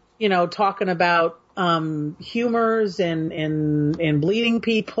still, you know, talking about humors and bleeding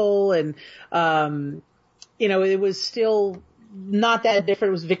people, and you know, it was still not that different.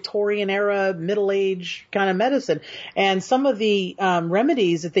 It was Victorian era, Middle Age kind of medicine, and some of the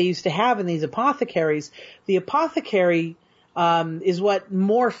remedies that they used to have in these apothecaries, the apothecary is what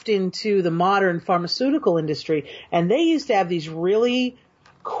morphed into the modern pharmaceutical industry, and they used to have these really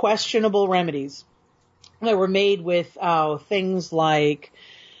questionable remedies that were made with things like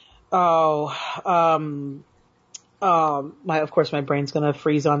of course my brain's going to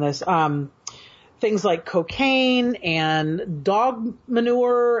freeze on this. Things like cocaine and dog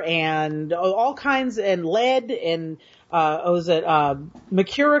manure and all kinds, and lead and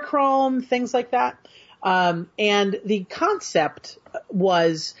mercurochrome, things like that. And the concept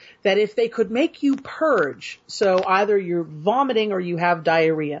was that if they could make you purge, so either you're vomiting or you have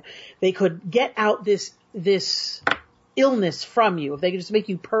diarrhea, they could get out this illness from you, if they could just make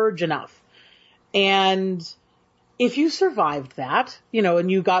you purge enough. And if you survived that, you know, and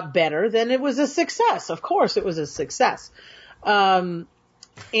you got better, then it was a success. Of course it was a success. And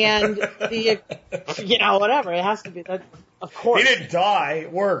you know, whatever, it has to be that. Of course. He didn't die.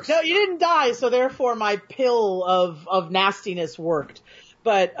 It works. No, you didn't die, so therefore my pill of nastiness worked.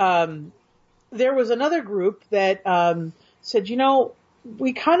 But there was another group that said, you know,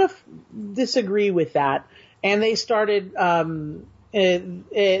 we kind of disagree with that. And they started, there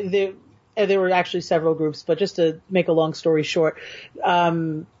were actually several groups, but just to make a long story short,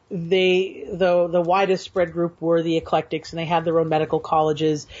 the widest spread group were the eclectics, and they had their own medical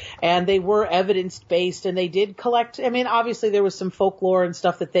colleges, and they were evidence-based, and they did collect, I mean, obviously there was some folklore and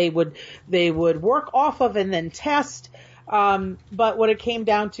stuff that they would work off of and then test. But what it came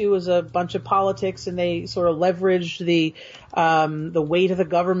down to was a bunch of politics, and they sort of leveraged the weight of the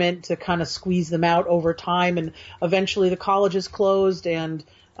government to kind of squeeze them out over time. And eventually the colleges closed, and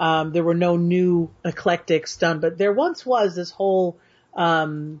there were no new eclectics done. But there once was this whole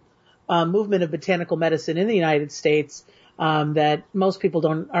movement of botanical medicine in the United States that most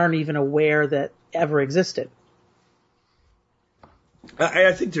people aren't even aware that ever existed.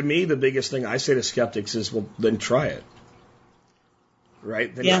 I think to me the biggest thing I say to skeptics is, well, then try it.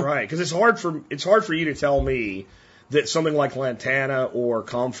 right? Then try it. Because it's hard for you to tell me that something like lantana or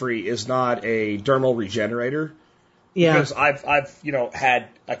comfrey is not a dermal regenerator. Yeah. Because I've had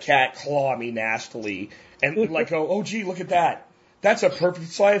a cat claw me nastily and like go, oh gee, look at that. That's a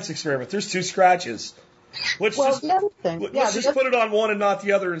perfect science experiment. There's 2 scratches. Let's just put it on one and not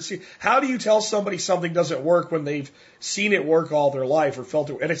the other and see. How do you tell somebody something doesn't work when they've seen it work all their life or felt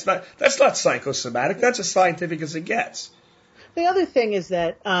it? And that's not psychosomatic. That's as scientific as it gets. The other thing is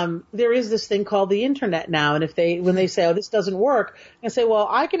that there is this thing called the internet now, and when they say, oh, this doesn't work, I say, well,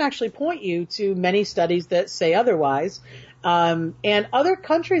 I can actually point you to many studies that say otherwise. And other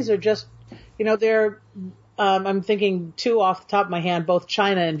countries are just, I'm thinking 2 off the top of my hand, both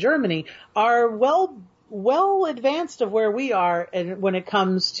China and Germany are well advanced of where we are when it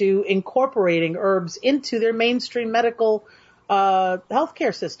comes to incorporating herbs into their mainstream medical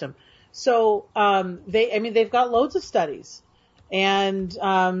healthcare system. So they've got loads of studies. And,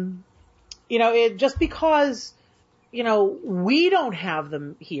 just because, we don't have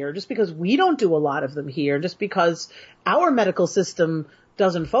them here, just because we don't do a lot of them here, just because our medical system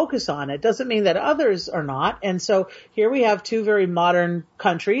doesn't focus on it, doesn't mean that others are not. And so here we have 2 very modern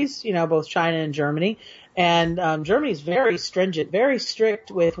countries, both China and Germany. And Germany is very stringent, very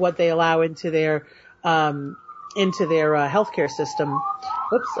strict with what they allow into their healthcare system.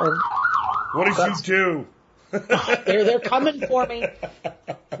 Whoops. What did you do? They're coming for me.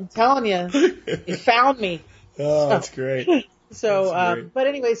 I'm telling you, they found me. Oh, that's great. So, but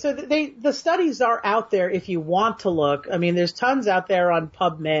anyway, so the studies are out there if you want to look. I mean, there's tons out there on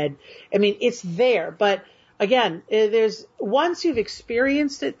PubMed. I mean, it's there, but again, once you've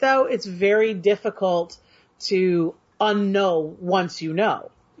experienced it though, it's very difficult to unknow once you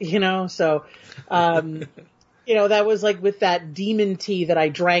know, so, that was like with that demon tea that I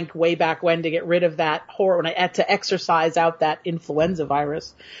drank way back when to get rid of that horror when I had to exercise out that influenza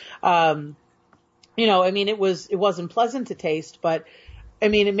virus. It wasn't pleasant to taste, but it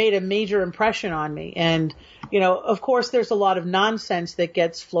made a major impression on me. And, of course, there's a lot of nonsense that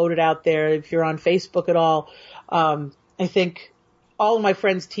gets floated out there. If you're on Facebook at all, I think all of my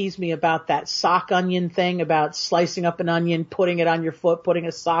friends tease me about that sock onion thing, about slicing up an onion, putting it on your foot, putting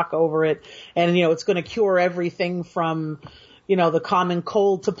a sock over it. And, it's going to cure everything from, the common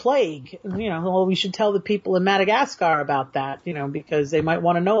cold to plague. Well, we should tell the people in Madagascar about that, because they might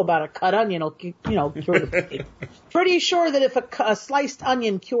want to know about a cut onion will, cure the plague. Pretty sure that if a sliced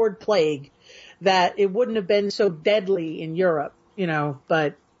onion cured plague, that it wouldn't have been so deadly in Europe,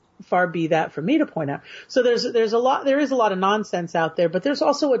 but far be that for me to point out. So there is a lot of nonsense out there, but there's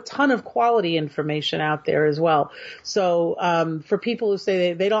also a ton of quality information out there as well. So, for people who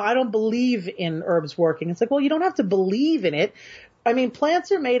say I don't believe in herbs working, it's like, well, you don't have to believe in it.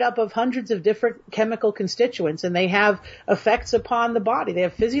 Plants are made up of hundreds of different chemical constituents, and they have effects upon the body. They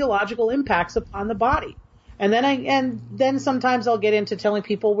have physiological impacts upon the body. And then sometimes I'll get into telling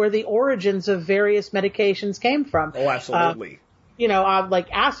people where the origins of various medications came from. Oh, absolutely.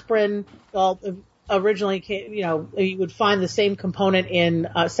 Like aspirin, originally, you would find the same component in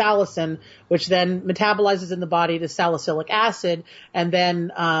salicin, which then metabolizes in the body to salicylic acid. And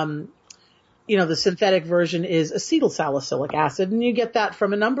then, the synthetic version is acetyl salicylic acid. And you get that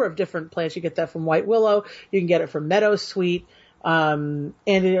from a number of different plants. You get that from white willow. You can get it from meadowsweet. And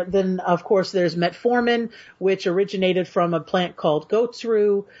then, of course, there's metformin, which originated from a plant called goat's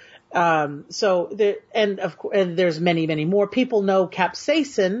rue. And there's many, many more. People know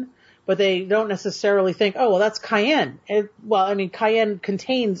capsaicin, but they don't necessarily think, oh, well, that's cayenne. Cayenne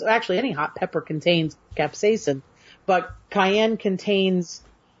contains, actually any hot pepper contains capsaicin, but cayenne contains,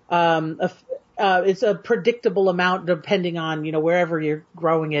 it's a predictable amount depending on, wherever you're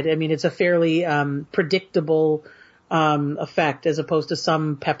growing it. It's a fairly, predictable, effect as opposed to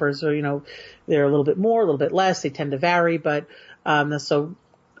some peppers or, they're a little bit more, a little bit less. They tend to vary, but, so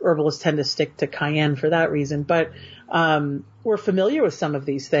herbalists tend to stick to cayenne for that reason. But we're familiar with some of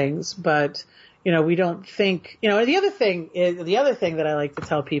these things, but we don't think. The other thing that I like to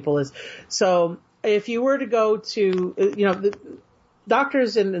tell people is, so if you were to go to, the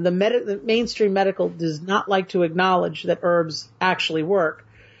doctors in the mainstream medical does not like to acknowledge that herbs actually work.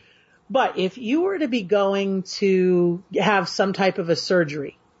 But if you were to be going to have some type of a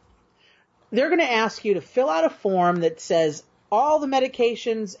surgery, they're going to ask you to fill out a form that says all the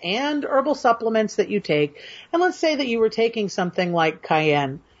medications and herbal supplements that you take. And let's say that you were taking something like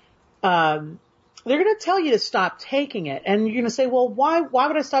cayenne. They're going to tell you to stop taking it. And you're going to say, well, why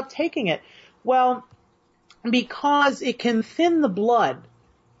would I stop taking it? Well, because it can thin the blood.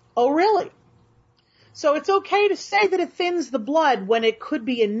 Oh, really? So it's okay to say that it thins the blood when it could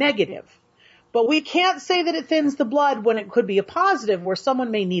be a negative. But we can't say that it thins the blood when it could be a positive where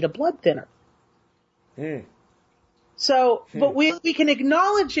someone may need a blood thinner. So, but we can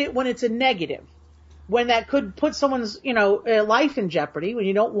acknowledge it when it's a negative, when that could put someone's, life in jeopardy, when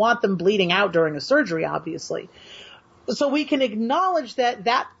you don't want them bleeding out during a surgery, obviously. So we can acknowledge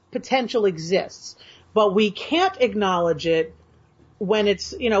that potential exists, but we can't acknowledge it when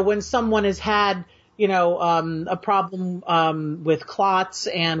it's, when someone has had, a problem, with clots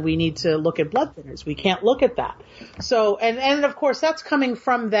and we need to look at blood thinners. We can't look at that. So, and of course that's coming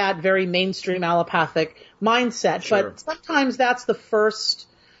from that very mainstream allopathic mindset, Sure. But sometimes that's the first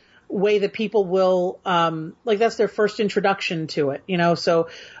way that people will, that's their first introduction to it, so,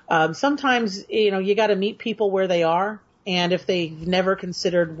 sometimes, you got to meet people where they are. And if they've never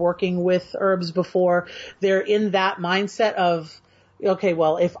considered working with herbs before, they're in that mindset of, okay,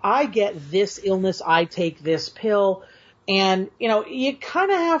 well, if I get this illness, I take this pill. And, you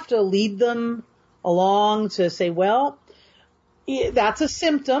kind of have to lead them along to say, well, that's a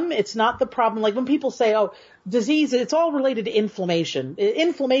symptom. It's not the problem. Like when people say, oh, disease, it's all related to inflammation.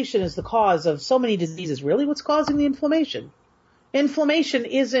 Inflammation is the cause of so many diseases. Really? What's causing the inflammation? Inflammation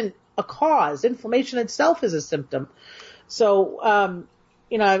isn't a cause. Inflammation itself is a symptom. So,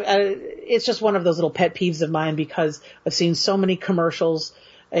 it's just one of those little pet peeves of mine because I've seen so many commercials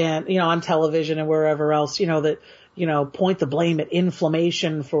and, on television and wherever else, that, point the blame at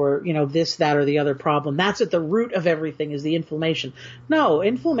inflammation for, this, that, or the other problem. That's at the root of everything is the inflammation. No,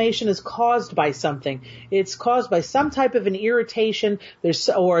 inflammation is caused by something. It's caused by some type of an irritation. There's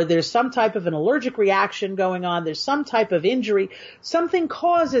some type of an allergic reaction going on. There's some type of injury. Something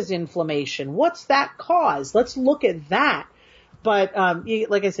causes inflammation. What's that cause? Let's look at that. But,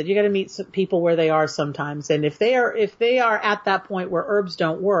 like I said, you got to meet some people where they are sometimes. And if they are at that point where herbs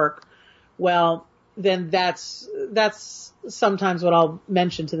don't work, well, then that's sometimes what I'll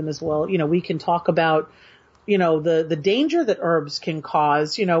mention to them as well. We can talk about, the danger that herbs can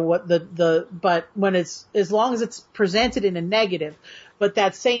cause, but when it's, as long as it's presented in a negative, but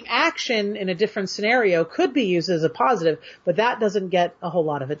that same action in a different scenario could be used as a positive, but that doesn't get a whole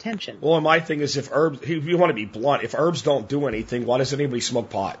lot of attention. Well, and my thing is if you want to be blunt, if herbs don't do anything, why does anybody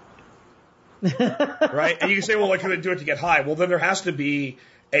smoke pot? Right? And you can say, well, why can they do it to get high? Well, then there has to be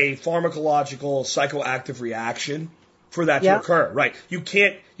a pharmacological psychoactive reaction for that to occur, right? You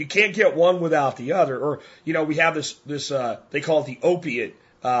can't get one without the other. Or, we have this they call it the opiate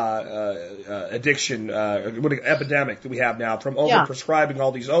addiction, epidemic that we have now from overprescribing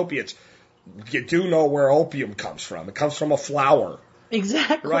all these opiates. You do know where opium comes from. It comes from a flower.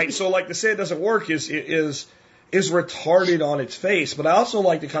 Exactly. Right? So like to say it doesn't work is retarded on its face. But I also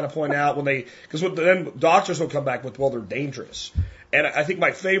like to kind of point out because then doctors will come back with, well, they're dangerous. And I think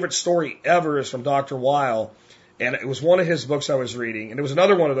my favorite story ever is from Dr. Weil. And it was one of his books I was reading. And it was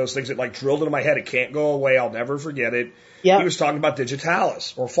another one of those things that like drilled into my head. It can't go away. I'll never forget it. Yep. He was talking about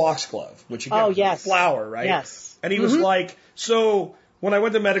digitalis or foxglove, which again is a flower, right? Yes. And he was like, so when I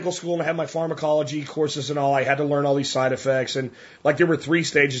went to medical school and I had my pharmacology courses and all, I had to learn all these side effects. And like there were 3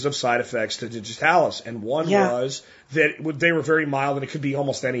 stages of side effects to digitalis. And one was that they were very mild and it could be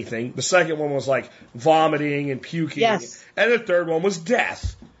almost anything. The second one was like vomiting and puking. Yes. And the third one was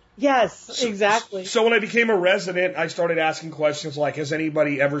death. Yes, exactly. So when I became a resident, I started asking questions like, has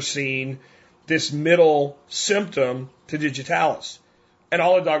anybody ever seen this middle symptom to digitalis? And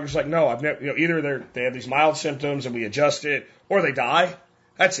all the doctors were like, no, I've never, either they have these mild symptoms and we adjust it, or they die.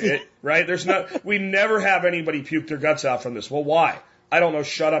 That's it, right? We never have anybody puke their guts out from this. Well, why? I don't know.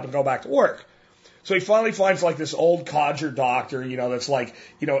 Shut up and go back to work. So he finally finds like this old codger doctor, that's like,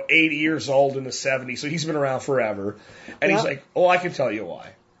 80 years old in the 70s. So he's been around forever. And he's like, oh, I can tell you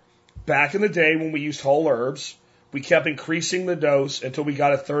why. Back in the day when we used whole herbs, we kept increasing the dose until we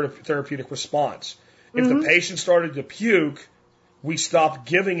got a therapeutic response. If the patient started to puke, we stopped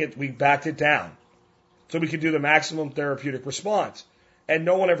giving it, we backed it down. So we could do the maximum therapeutic response. And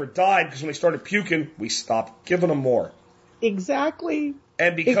no one ever died because when they started puking, we stopped giving them more. Exactly.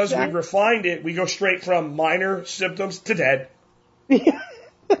 And because we refined it, we go straight from minor symptoms to dead.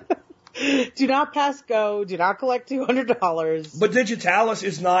 Do not pass go. Do not collect $200. But digitalis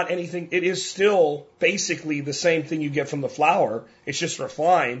is not anything. It is still basically the same thing you get from the flower. It's just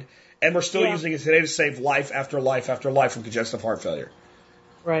refined. And we're still using it today to save life after life after life from congestive heart failure.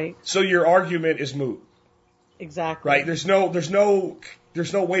 Right. So your argument is moot. Exactly. Right? There's no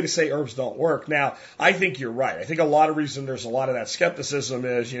way to say herbs don't work. Now, I think you're right. I think a lot of reason there's a lot of that skepticism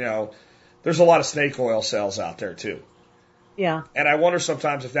is, there's a lot of snake oil sales out there too. Yeah. And I wonder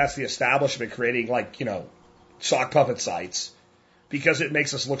sometimes if that's the establishment creating sock puppet sites because it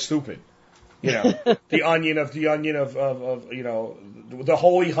makes us look stupid. You know, the onion of you know, the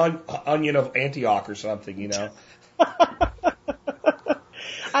holy onion of Antioch or something, you know.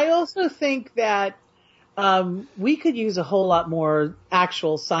 I also think that we could use a whole lot more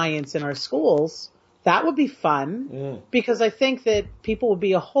actual science in our schools. That would be fun because I think that people would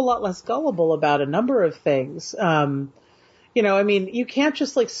be a whole lot less gullible about a number of things. You know, I mean, you can't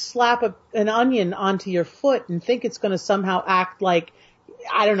just like slap an onion onto your foot and think it's going to somehow act like,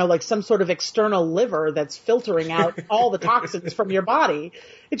 I don't know, like some sort of external liver that's filtering out all the toxins from your body.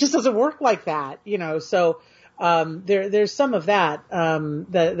 It just doesn't work like that, you know. So there's some of that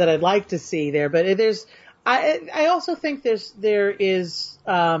that I'd like to see there, but I also think there is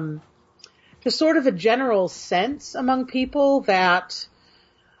just sort of a general sense among people that,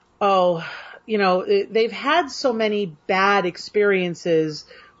 you know, they've had so many bad experiences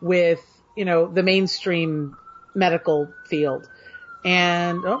with, you know, the mainstream medical field.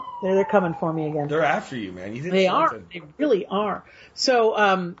 And, they're coming for me again. They're after you, man. You They are. They really are.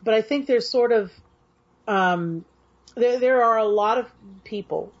 So, but I think there's sort of, there are a lot of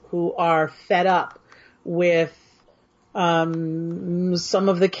people who are fed up with, some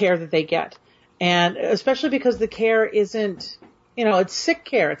of the care that they get. And especially because the care isn't, you know, it's sick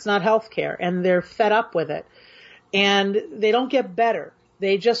care. It's not health care. And they're fed up with it. And they don't get better.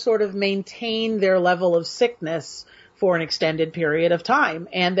 They just sort of maintain their level of sickness for an extended period of time.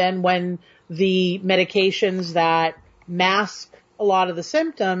 And then when the medications that mask a lot of the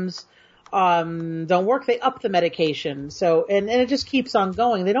symptoms, don't work, they up the medication. So, and it just keeps on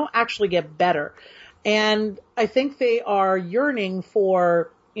going. They don't actually get better. And I think they are yearning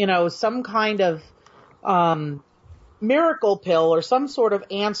for, you know, some kind of, miracle pill or some sort of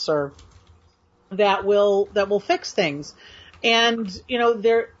answer that will fix things. And, you know,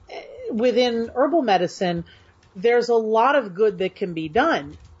 within herbal medicine, there's a lot of good that can be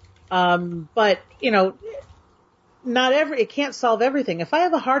done. But, you know, it can't solve everything. If I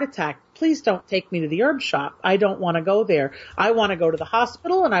have a heart attack, please don't take me to the herb shop. I don't want to go there. I want to go to the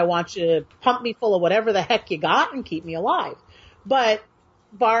hospital and I want you to pump me full of whatever the heck you got and keep me alive. But,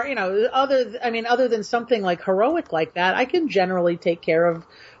 you know, other than something like heroic like that, I can generally take care of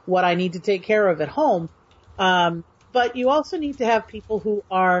what I need to take care of at home. But you also need to have people who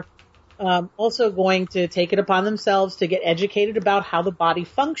are also going to take it upon themselves to get educated about how the body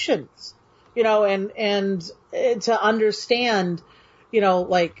functions, you know, and to understand, you know,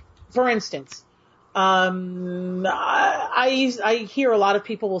 like, for instance, I hear a lot of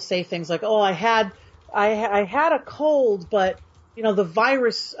people will say things like, oh, I had a cold, but, you know, the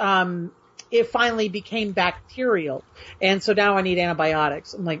virus, it finally became bacterial. And so now I need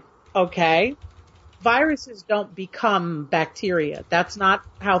antibiotics. I'm like, okay. Viruses don't become bacteria. That's not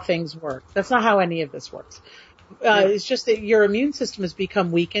how things work. That's not how any of this works. It's just that your immune system has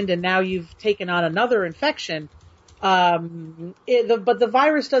become weakened and now you've taken on another infection. But the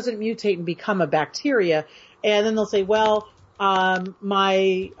virus doesn't mutate and become a bacteria. And then they'll say, well,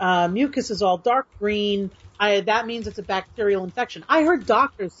 my mucus is all dark green. That means it's a bacterial infection. I heard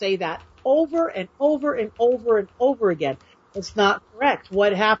doctors say that over and over and over and over again. It's not correct.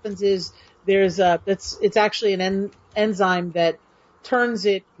 What happens is it's actually an enzyme that turns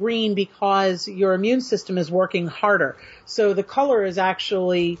it green because your immune system is working harder. So the color is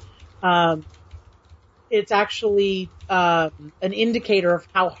actually, an indicator of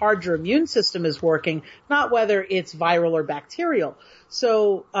how hard your immune system is working, not whether it's viral or bacterial.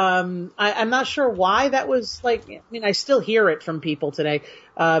 So, I'm not sure why that was like, I mean, I still hear it from people today,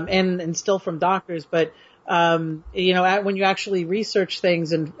 and still from doctors, but, you know, when you actually research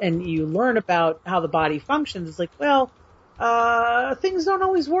things and you learn about how the body functions, it's like, well, things don't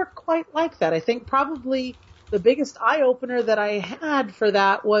always work quite like that. I think probably the biggest eye opener that I had for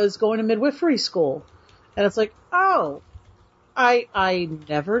that was going to midwifery school. And it's like, oh, I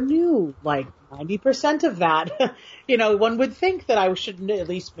never knew like 90% of that. You know, one would think that I should at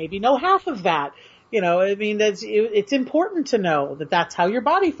least maybe know half of that. You know, I mean, it's important to know that that's how your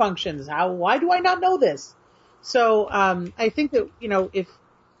body functions. Why do I not know this? So, I think that, you know, if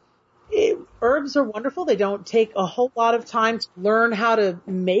herbs are wonderful, they don't take a whole lot of time to learn how to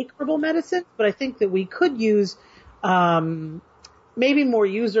make herbal medicine, but I think that we could use, maybe more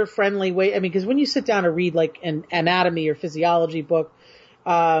user-friendly way. I mean, because when you sit down to read like an anatomy or physiology book,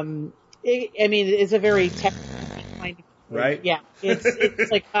 it's a very technical kind of, right? Yeah,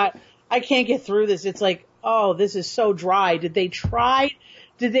 it's like I can't get through this. It's like, oh, this is so dry. Did they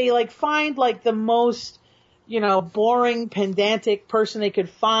like find like the most, you know, boring, pedantic person they could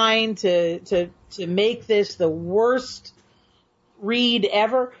find to make this the worst read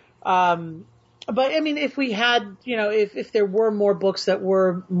ever? But I mean, if we had, if there were more books that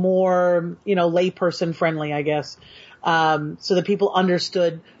were more, layperson friendly, I guess, so that people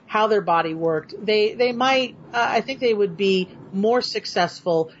understood how their body worked, they might, I think they would be more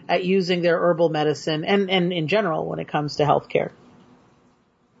successful at using their herbal medicine and in general when it comes to healthcare.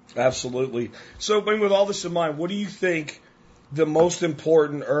 Absolutely. So, with all this in mind, what do you think the most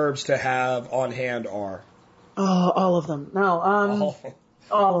important herbs to have on hand are? Oh, all of them. No,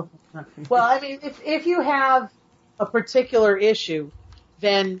 all of them. Well, I mean, if you have a particular issue,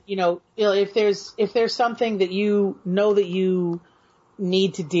 then if there's something that you know that you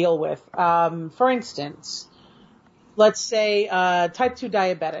need to deal with, for instance, let's say type 2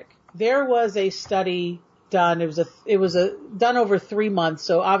 diabetic. There was a study done. It was done over 3 months.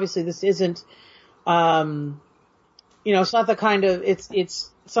 So obviously this isn't, it's not the kind of, it's,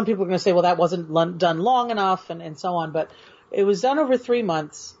 some people are going to say, well, that wasn't done long enough and so on, but it was done over 3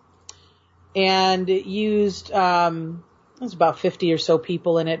 months and it used, it was about 50 or so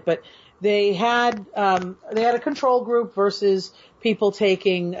people in it, but they had a control group versus people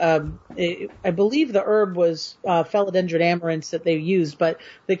taking, I believe the herb was, Philodendron amaranth that they used, but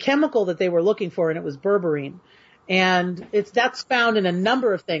the chemical that they were looking for in it was berberine. And that's found in a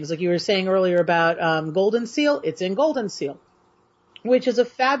number of things. Like you were saying earlier about, golden seal, it's in golden seal, which is a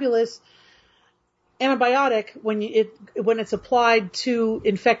fabulous antibiotic when it's applied to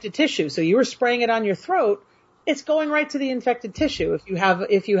infected tissue. So you were spraying it on your throat, it's going right to the infected tissue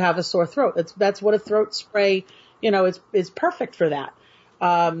if you have a sore throat. That's what a throat spray, is perfect for that.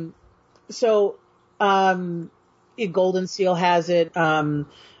 Golden seal has it,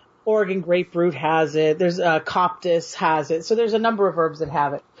 Oregon grapefruit has it, there's Coptis has it. So there's a number of herbs that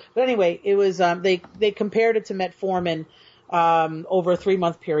have it. But anyway, it was they compared it to metformin over a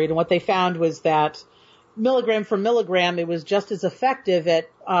 3-month period, and what they found was that milligram for milligram, it was just as effective at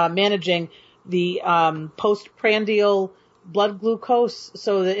managing the postprandial blood glucose.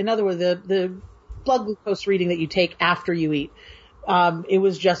 So in other words, the blood glucose reading that you take after you eat, it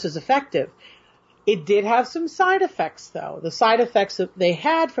was just as effective. It did have some side effects, though. The side effects that they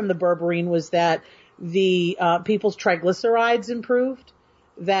had from the berberine was that the people's triglycerides improved,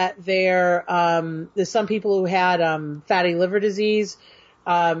 that there's some people who had fatty liver disease,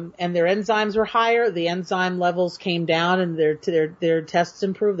 and their enzymes were higher. The enzyme levels came down and their tests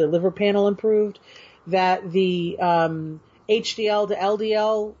improved, their liver panel improved, that the HDL to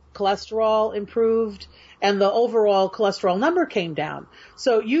LDL cholesterol improved, and the overall cholesterol number came down.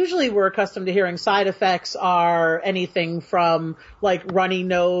 So usually we're accustomed to hearing side effects are anything from like runny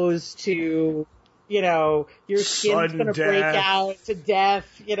nose to, your skin's going to break out to death,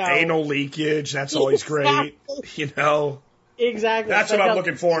 Anal leakage, that's always great, Exactly. That's what I'm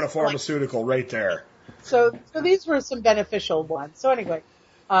looking for in a pharmaceutical right there. So these were some beneficial ones. So anyway,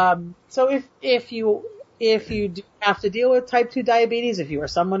 so if you do have to deal with type 2 diabetes, if you are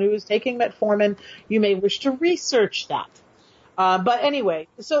someone who is taking metformin, you may wish to research that. But anyway,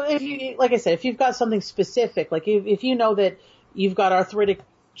 so if you've got something specific, like if you know that you've got arthritic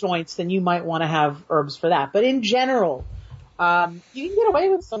joints, then you might want to have herbs for that. But in general, you can get away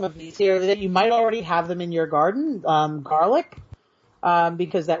with some of these here that you might already have them in your garden. Garlic,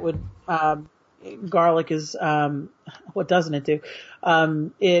 because that would, garlic is, what doesn't it do?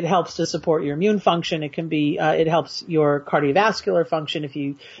 It helps to support your immune function. It can be, it helps your cardiovascular function if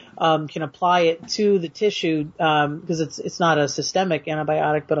you, can apply it to the tissue, because it's not a systemic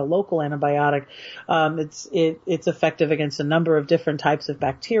antibiotic, but a local antibiotic. It's effective against a number of different types of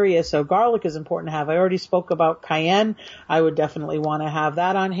bacteria. So garlic is important to have. I already spoke about cayenne. I would definitely want to have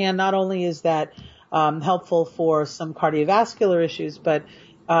that on hand. Not only is that, helpful for some cardiovascular issues, but,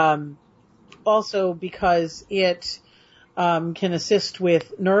 also because it can assist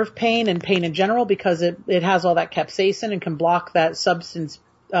with nerve pain and pain in general, because it has all that capsaicin and can block that substance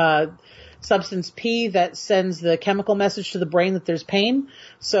P that sends the chemical message to the brain that there's pain.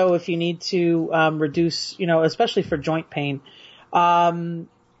 So if you need to reduce, especially for joint pain, thyme,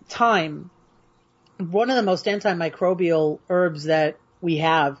 one of the most antimicrobial herbs that we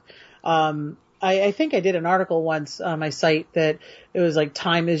have. I think I did an article once on my site that it was like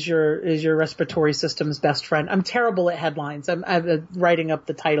thyme is your respiratory system's best friend. I'm terrible at headlines. I'm writing up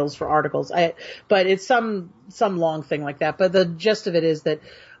the titles for articles. But it's some long thing like that. But the gist of it is that,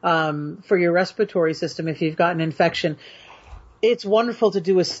 for your respiratory system, if you've got an infection, it's wonderful to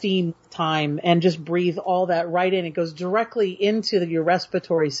do a steam thyme and just breathe all that right in. It goes directly into your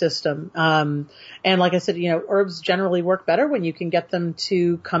respiratory system. And like I said, herbs generally work better when you can get them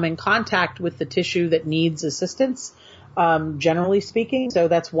to come in contact with the tissue that needs assistance, generally speaking. So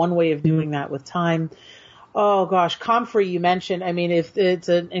that's one way of doing that with thyme. Oh gosh, comfrey you mentioned. I mean, if it's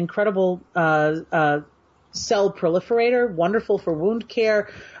an incredible cell proliferator, wonderful for wound care.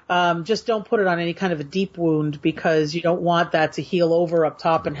 Just don't put it on any kind of a deep wound because you don't want that to heal over up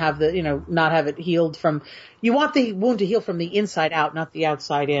top and have not have it healed from. You want the wound to heal from the inside out, not the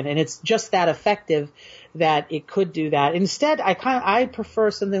outside in, and it's just that effective that it could do that. Instead, I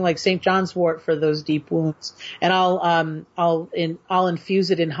prefer something like St. John's wort for those deep wounds, and I'll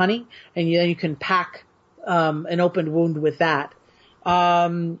infuse it in honey, and then you can pack an opened wound with that.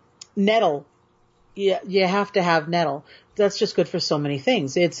 Nettle. You have to have nettle. That's just good for so many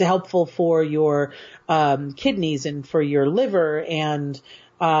things. It's helpful for your kidneys and for your liver, and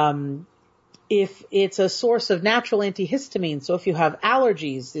if it's a source of natural antihistamine. So if you have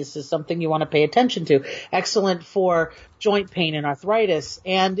allergies, this is something you want to pay attention to. Excellent for joint pain and arthritis,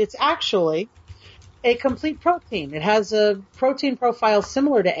 and it's actually a complete protein. It has a protein profile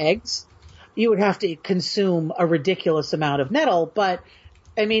similar to eggs. You would have to consume a ridiculous amount of nettle, but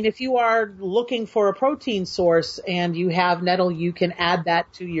I mean, if you are looking for a protein source and you have nettle, you can add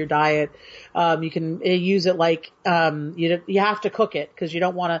that to your diet. You can use it like, you have to cook it because you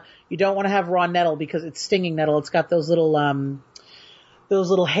don't want to have raw nettle because it's stinging nettle. It's got those little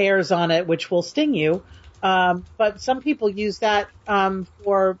hairs on it, which will sting you. But some people use that,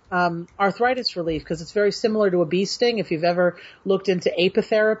 for, arthritis relief because it's very similar to a bee sting. If you've ever looked into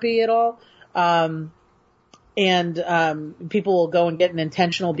apitherapy at all, and people will go and get an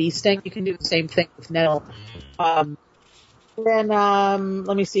intentional bee sting. You can do the same thing with nettle. Then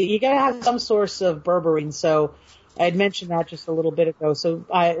let me see. You gotta have some source of berberine. So I had mentioned that just a little bit ago. So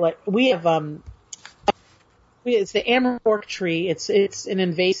we have it's the amarcork tree. It's an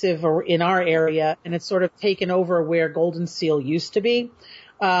invasive in our area, and it's sort of taken over where golden seal used to be.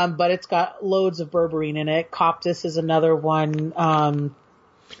 But it's got loads of berberine in it. Coptis is another one.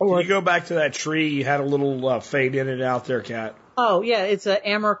 Can you go back to that tree? You had a little fade in it out there, Kat. Oh, yeah, it's a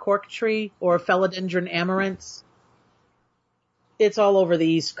amarcork tree or Philodendron amaranth. It's all over the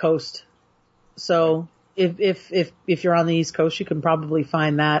East Coast. So if you're on the East Coast, you can probably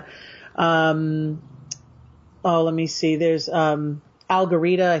find that. Let me see. There's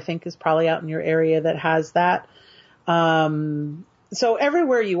Algarita, I think, is probably out in your area that has that. So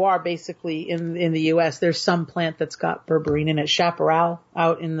everywhere you are, basically in the U.S., there's some plant that's got berberine in it. Chaparral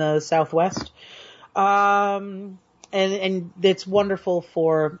out in the Southwest, and it's wonderful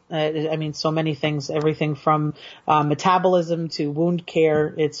for so many things. Everything from metabolism to wound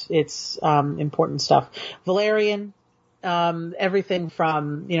care. It's important stuff. Valerian, everything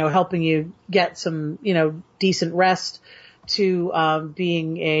from helping you get some decent rest to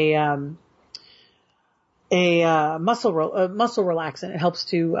being a muscle relaxant. It helps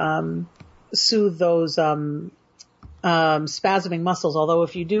to soothe those spasming muscles. Although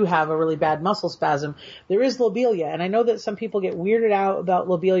if you do have a really bad muscle spasm, there is lobelia, and I know that some people get weirded out about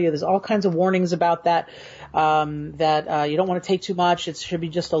lobelia. There's all kinds of warnings about that. That you don't want to take too much. It should be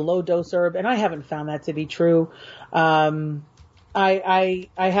just a low dose herb, and I haven't found that to be true. I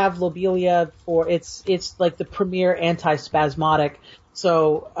have lobelia for it's like the premier antispasmodic.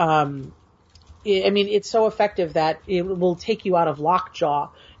 So it's so effective that it will take you out of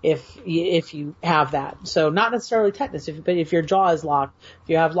lockjaw if you have that. So not necessarily tetanus, but if your jaw is locked, if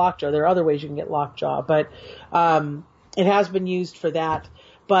you have lockjaw, there are other ways you can get lockjaw. But it has been used for that.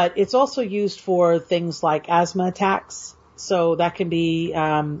 But it's also used for things like asthma attacks. So that can be,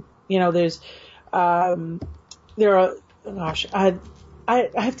 there are. Gosh, I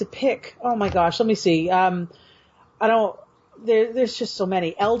have to pick. Oh my gosh, let me see. There's just so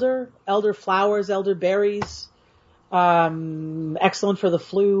many. Elder flowers, elder berries, excellent for the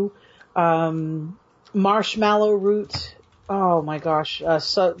flu. Marshmallow root. Oh my gosh.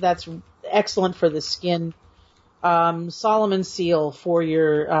 So that's excellent for the skin. Solomon seal for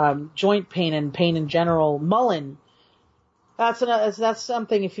your, joint pain and pain in general. Mullein. That's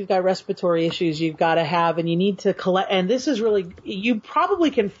something if you've got respiratory issues you've got to have, and you need to collect, and this is really, you probably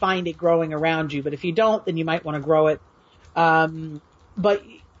can find it growing around you, but if you don't, then you might want to grow it. But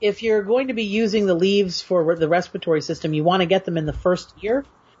if you're going to be using the leaves for the respiratory system, you want to get them in the first year.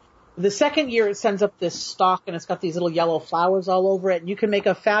 The second year it sends up this stalk and it's got these little yellow flowers all over it, and you can make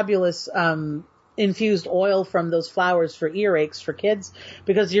a fabulous, infused oil from those flowers for earaches for kids,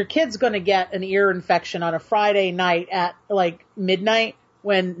 because your kid's going to get an ear infection on a Friday night at like midnight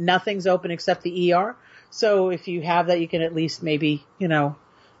when nothing's open except the ER. So if you have that, you can at least maybe, wait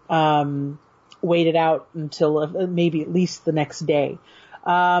it out until maybe at least the next day.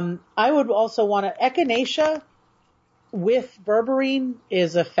 I would also want to, echinacea with berberine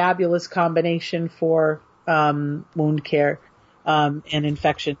is a fabulous combination for wound care. and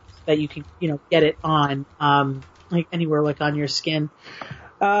infection that you can, get it on, like anywhere, like on your skin.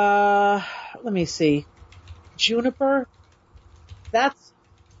 Let me see. Juniper. That's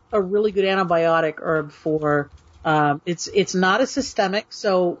a really good antibiotic herb for, it's not a systemic,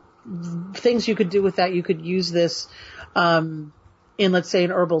 so things you could do with that, you could use this, in, let's say,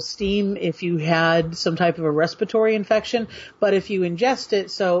 an herbal steam if you had some type of a respiratory infection. But if you ingest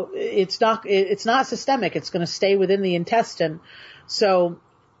it, so it's not systemic, it's going to stay within the intestine. So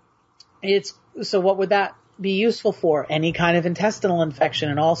what would that be useful for? Any kind of intestinal infection,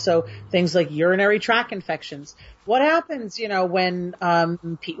 and also things like urinary tract infections. What happens, when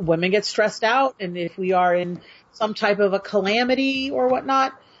women get stressed out, and if we are in some type of a calamity or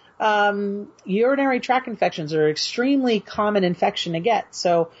whatnot, urinary tract infections are an extremely common infection to get.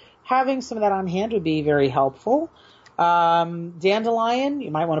 So having some of that on hand would be very helpful. Dandelion,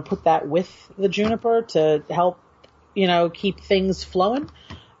 you might want to put that with the juniper to help, keep things flowing.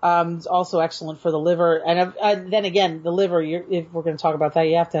 It's also excellent for the liver. And then again, the liver, if we're going to talk about that,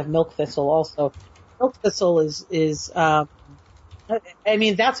 you have to have milk thistle also. Milk thistle is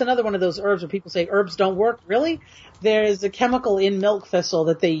that's another one of those herbs where people say herbs don't work. Really? There's a chemical in milk thistle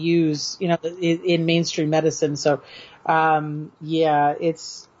that they use, in mainstream medicine. So, yarrow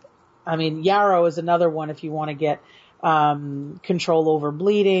is another one if you want to get, control over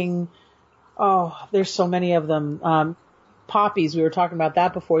bleeding. Oh, there's so many of them. Poppies, we were talking about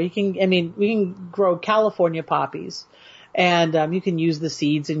that before. We can grow California poppies, and you can use the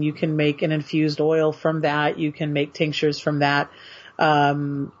seeds, and you can make an infused oil from that. You can make tinctures from that.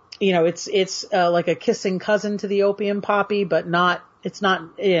 It's like a kissing cousin to the opium poppy, but it's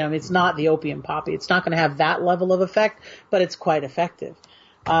not the opium poppy. It's not going to have that level of effect, but it's quite effective.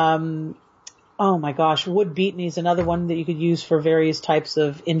 Oh my gosh, wood beatney is another one that you could use for various types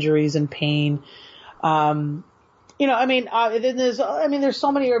of injuries and pain. There's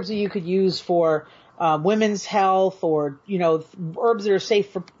so many herbs that you could use for women's health, or, herbs that are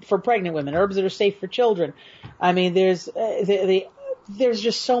safe for pregnant women, herbs that are safe for children. There's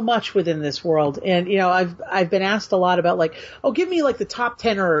just so much within this world. And, I've been asked a lot about, like, give me like the top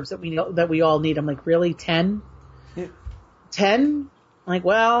 10 herbs that we all need. I'm like, really? 10? 10? Like,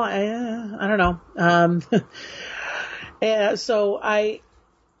 well, I don't know.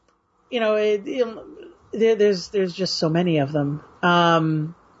 There's just so many of them.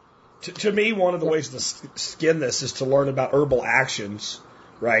 To me, one of the ways to skin this is to learn about herbal actions,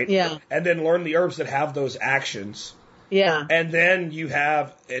 right? Yeah. And then learn the herbs that have those actions. Yeah. And then you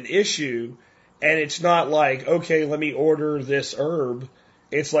have an issue, and it's not like, okay, let me order this herb.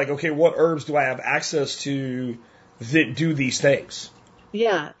 It's like, okay, what herbs do I have access to that do these things?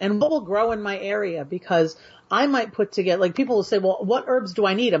 Yeah. And what will grow in my area? Because I might put together, like, people will say, well, what herbs do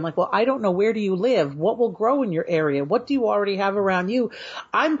I need? I'm like, well, I don't know. Where do you live? What will grow in your area? What do you already have around you?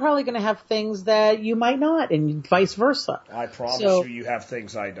 I'm probably going to have things that you might not, and vice versa. I promise you have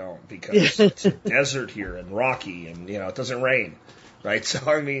things I don't, because it's a desert here and rocky, and, it doesn't rain, right? So,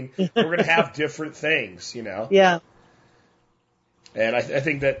 we're going to have different things, Yeah. And I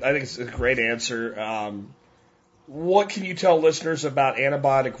think it's a great answer. What can you tell listeners about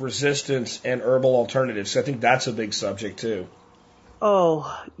antibiotic resistance and herbal alternatives? I think that's a big subject too.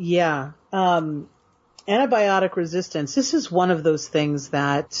 Oh, yeah. Antibiotic resistance. This is one of those things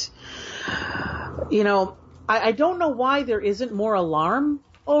that, I don't know why there isn't more alarm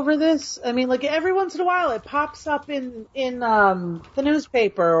over this. Like, every once in a while it pops up in the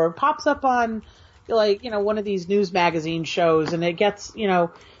newspaper, or pops up on, one of these news magazine shows, and it gets,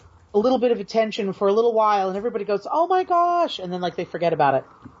 a little bit of attention for a little while, and everybody goes, oh my gosh, and then, they forget about it.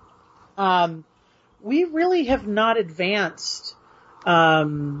 We really have not advanced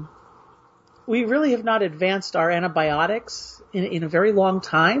our antibiotics in a very long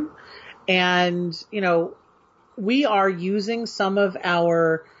time. And, we are using some of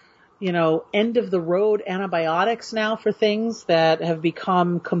our, end of the road antibiotics now for things that have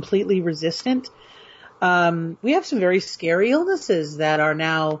become completely resistant. We have some very scary illnesses that are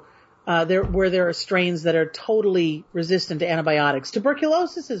now where there are strains that are totally resistant to antibiotics.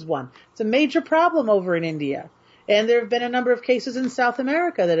 Tuberculosis is one. It's a major problem over in India. And there have been a number of cases in South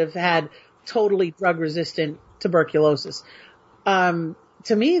America that have had totally drug-resistant tuberculosis. To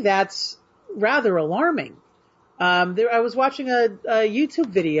me, that's rather alarming. I was watching a YouTube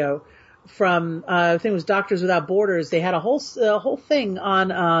video from, I think it was Doctors Without Borders. They had a whole thing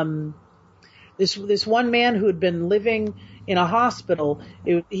on this one man who had been living in a hospital.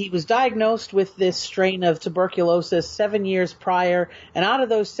 He was diagnosed with this strain of tuberculosis 7 years prior, and out of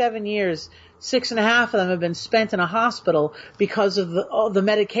those 7 years, 6.5 of them have been spent in a hospital because of the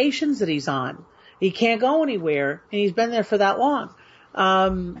medications that he's on. He can't go anywhere, and he's been there for that long.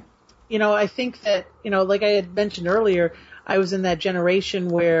 I think that, like I had mentioned earlier, I was in that generation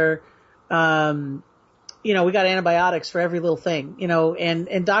where, we got antibiotics for every little thing,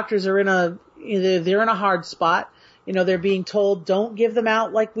 and doctors are they're in a hard spot. They're being told don't give them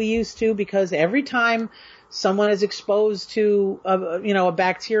out like we used to, because every time someone is exposed to a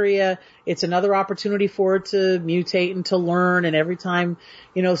bacteria, it's another opportunity for it to mutate and to learn. And every time,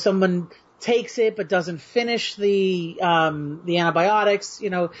 someone takes it but doesn't finish the antibiotics,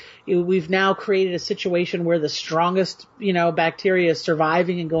 we've now created a situation where the strongest, bacteria is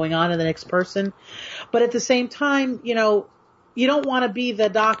surviving and going on to the next person. But at the same time, you don't want to be the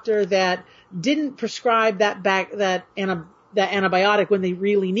doctor that didn't prescribe that antibiotic when they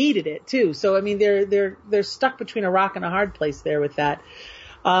really needed it too. So, I mean, they're stuck between a rock and a hard place there with that.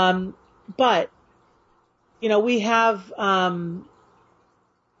 But, we have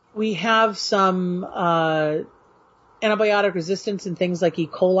some, antibiotic resistance in things like E.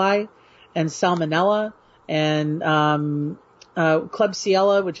 coli and Salmonella and,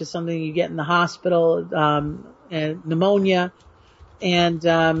 Klebsiella, which is something you get in the hospital, and pneumonia. And,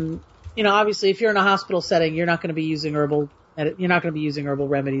 obviously if you're in a hospital setting, you're not going to be using herbal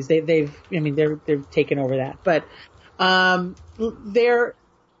remedies. They're taken over that. But,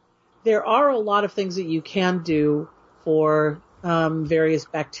 there are a lot of things that you can do for, various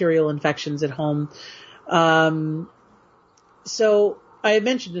bacterial infections at home. So I had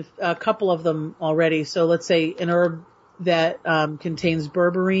mentioned a couple of them already. So let's say an herb that, contains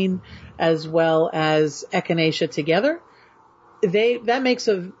berberine as well as echinacea together. They're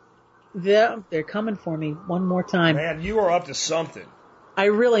coming for me one more time. Man, you are up to something. I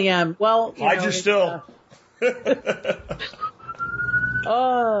really am. Well, my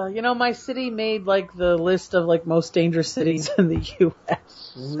city made the list of most dangerous cities in the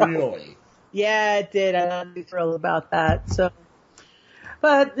U.S. Really? Yeah, it did. I'm thrilled about that. So,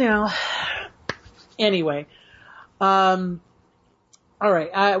 but anyway, all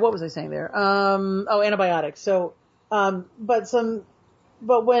right. What was I saying there? Antibiotics. So,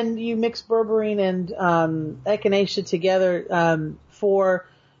 but when you mix berberine and echinacea together for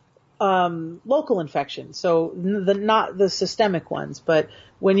local infections, so not the systemic ones, but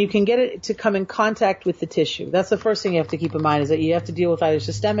when you can get it to come in contact with the tissue, that's the first thing you have to keep in mind, is that you have to deal with either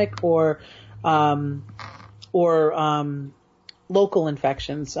systemic or local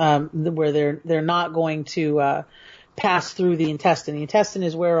infections, where they're not going to pass through the intestine. The intestine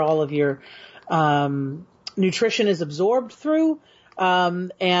is where all of your nutrition is absorbed through.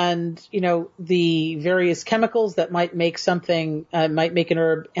 And the various chemicals that might make something, might make an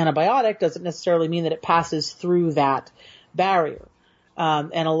herb antibiotic doesn't necessarily mean that it passes through that barrier.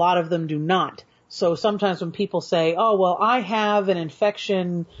 And a lot of them do not. So sometimes when people say, oh, well, I have an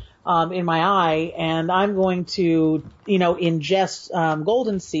infection, in my eye and I'm going to, ingest,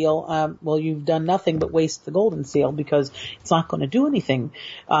 golden seal, well, you've done nothing but waste the golden seal, because it's not going to do anything,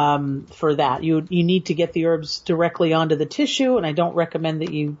 for that. You need to get the herbs directly onto the tissue, and I don't recommend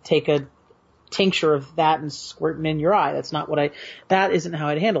that you take a tincture of that and squirt it in your eye. That isn't how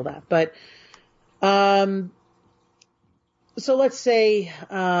I'd handle that. But, so let's say,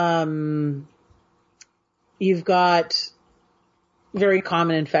 you've got very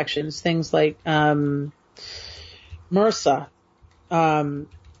common infections, things like, MRSA. I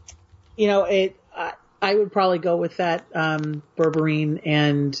would probably go with that, berberine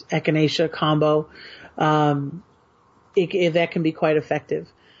and echinacea combo. That can be quite effective.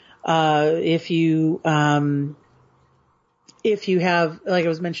 If you have, like I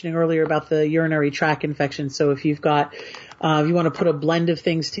was mentioning earlier about the urinary tract infection, so if you've got, you want to put a blend of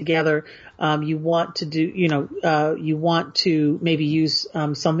things together, you want to maybe use,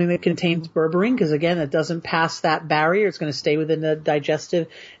 something that contains berberine, because again, it doesn't pass that barrier. It's going to stay within the digestive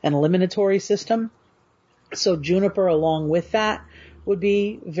and eliminatory system. So juniper along with that would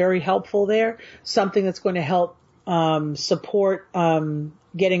be very helpful there. Something that's going to help, support,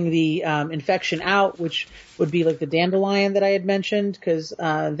 getting the infection out, which would be like the dandelion that I had mentioned, because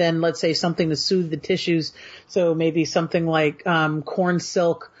then let's say something to soothe the tissues, so maybe something like corn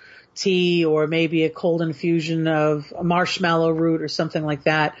silk tea, or maybe a cold infusion of marshmallow root or something like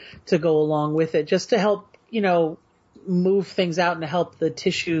that to go along with it, just to help move things out and to help the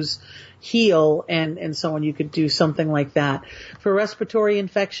tissues heal, and so on. You could do something like that. For respiratory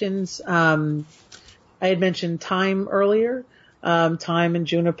infections, I had mentioned thyme earlier. Thyme and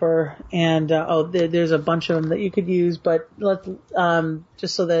juniper, and there's a bunch of them that you could use, but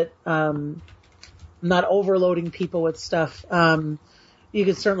just so that I'm not overloading people with stuff, you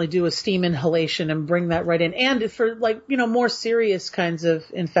could certainly do a steam inhalation and bring that right in. And for more serious kinds of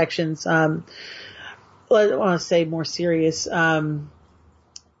infections, I want to say more serious. There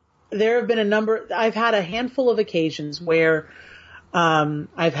have been I've had a handful of occasions where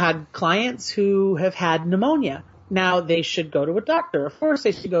I've had clients who have had pneumonia. Now, they should go to a doctor. Of course,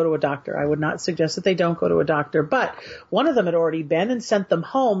 they should go to a doctor. I would not suggest that they don't go to a doctor. But one of them had already been and sent them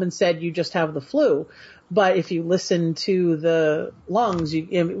home and said, you just have the flu. But if you listen to the lungs,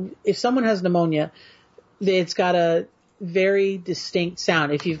 if someone has pneumonia, it's got a very distinct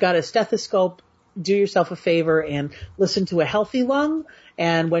sound. If you've got a stethoscope, do yourself a favor and listen to a healthy lung.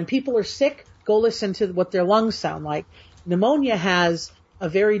 And when people are sick, go listen to what their lungs sound like. Pneumonia has a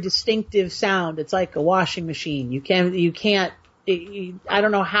very distinctive sound. It's like a washing machine. I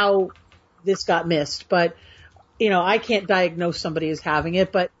don't know how this got missed, but, I can't diagnose somebody as having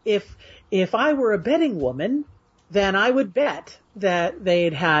it. But if I were a betting woman, then I would bet that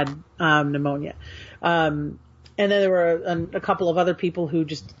they'd had pneumonia. And then there were a couple of other people who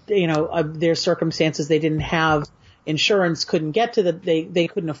just, their circumstances, they didn't have insurance, couldn't get to they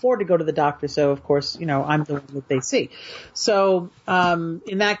couldn't afford to go to the doctor. So of course, I'm the one that they see. So,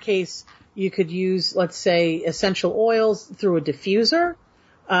 in that case, you could use, let's say, essential oils through a diffuser,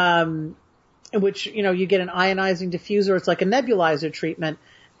 in which, you get an ionizing diffuser. It's like a nebulizer treatment,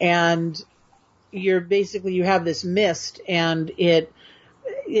 and you have this mist, and it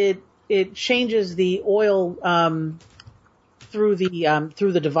changes the oil, through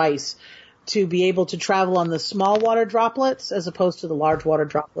the device to be able to travel on the small water droplets as opposed to the large water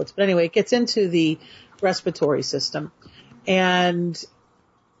droplets. But anyway, it gets into the respiratory system. And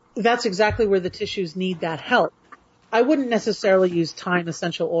that's exactly where the tissues need that help. I wouldn't necessarily use thyme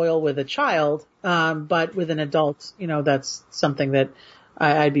essential oil with a child, but with an adult, that's something that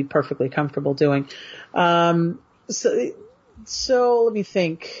I'd be perfectly comfortable doing. So let me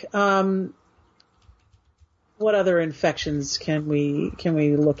think. What other infections can we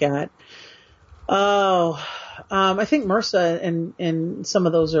look at? I think MRSA and some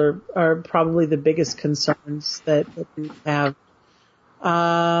of those are probably the biggest concerns that we have.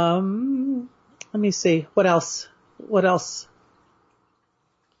 Let me see. What else?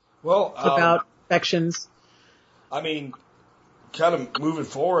 Well, about infections. Kind of moving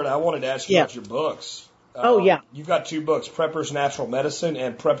forward, I wanted to ask you about your books. You've got 2 books, Prepper's Natural Medicine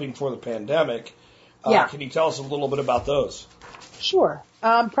and Prepping for the Pandemic. Can you tell us a little bit about those? Sure.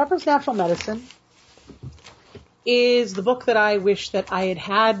 Prepper's Natural Medicine is the book that I wish that I had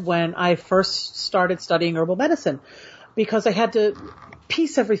had when I first started studying herbal medicine, because I had to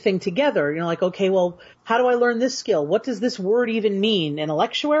piece everything together. Okay, well, how do I learn this skill? What does this word even mean? An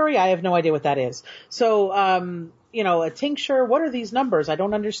electuary? I have no idea what that is. So, a tincture, what are these numbers? I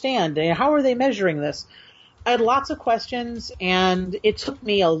don't understand. How are they measuring this? I had lots of questions, and it took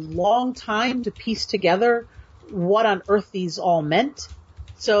me a long time to piece together what on earth these all meant.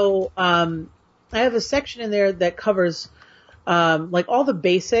 So, I have a section in there that covers, all the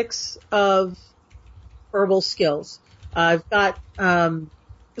basics of herbal skills. I've got,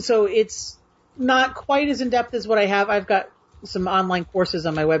 so it's not quite as in-depth as what I have. I've got some online courses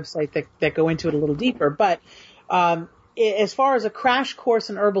on my website that go into it a little deeper, but, as far as a crash course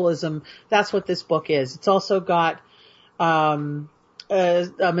in herbalism, that's what this book is. It's also got,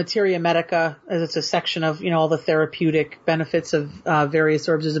 a materia medica, as it's a section of, all the therapeutic benefits of, various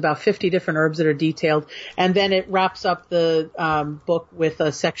herbs. There's about 50 different herbs that are detailed. And then it wraps up the, book with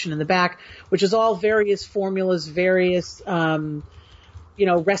a section in the back, which is all various formulas, various, recipes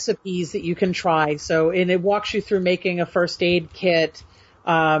that you can try. So, and it walks you through making a first aid kit,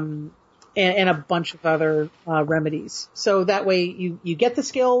 and a bunch of other, remedies. So that way you get the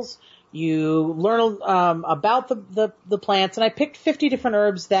skills. You learn about the plants, and I picked 50 different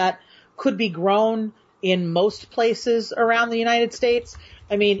herbs that could be grown in most places around the United States.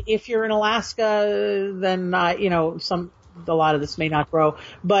 If you're in Alaska, then a lot of this may not grow,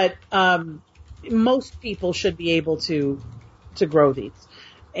 but most people should be able to grow these.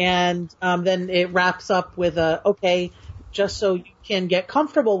 And then it wraps up with just so you can get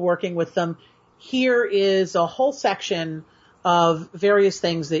comfortable working with them, here is a whole section of various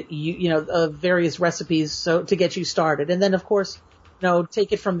things that of various recipes, so to get you started. And then, of course,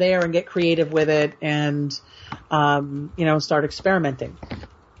 take it from there and get creative with it and, start experimenting.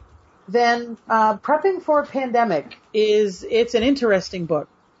 Then, Prepping for a Pandemic it's an interesting book.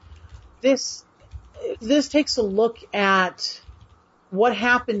 This takes a look at what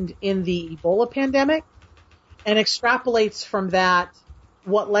happened in the Ebola pandemic and extrapolates from that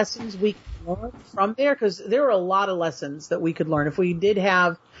what lessons we can learn from there, because there are a lot of lessons that we could learn if we did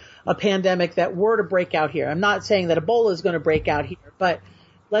have a pandemic that were to break out here. I'm not saying that Ebola is going to break out here, but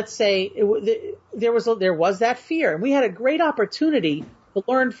let's say there was that fear, and we had a great opportunity to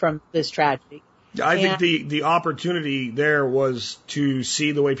learn from this tragedy. I think the opportunity there was to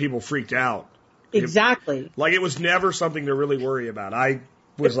see the way people freaked out. Exactly. It was never something to really worry about. I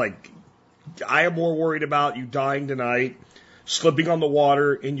was like, I am more worried about you dying tonight, slipping on the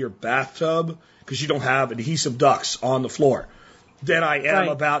water in your bathtub because you don't have adhesive ducts on the floor, than I am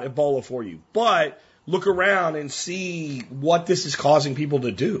about Ebola for you. But look around and see what this is causing people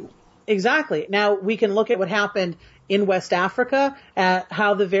to do. Exactly. Now, we can look at what happened in West Africa, at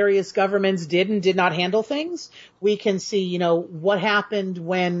how the various governments did and did not handle things. We can see, what happened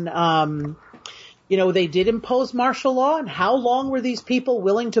when, they did impose martial law, and how long were these people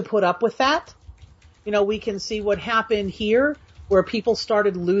willing to put up with that? We can see what happened here, where people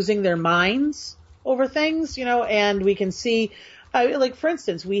started losing their minds over things, and we can see, for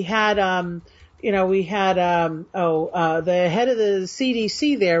instance, we had, the head of the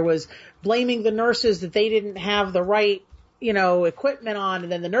CDC there was blaming the nurses that they didn't have the right, equipment on.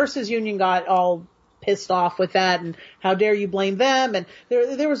 And then the nurses union got all pissed off with that. And how dare you blame them? And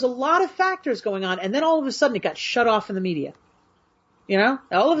there was a lot of factors going on. And then all of a sudden it got shut off in the media.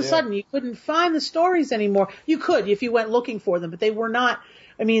 All of a sudden you couldn't find the stories anymore. You could if you went looking for them, but they were not.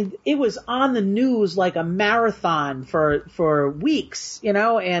 I mean, it was on the news like a marathon for weeks,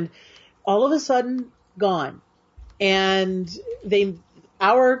 and all of a sudden gone. And the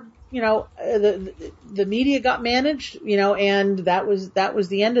media got managed, and that was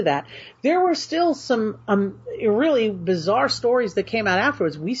the end of that. There were still some really bizarre stories that came out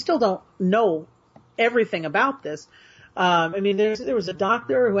afterwards. We still don't know everything about this. There was a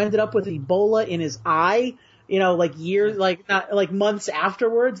doctor who ended up with Ebola in his eye, years, not months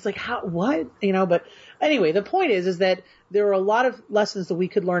afterwards. What? But anyway, the point is that there are a lot of lessons that we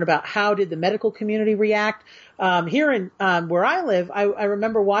could learn about how did the medical community react. Here in where I live, I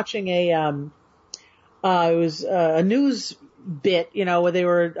remember watching it was a news bit, where they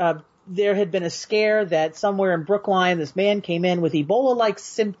were there had been a scare that somewhere in Brookline this man came in with Ebola-like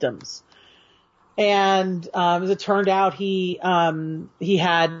symptoms, and as it turned out he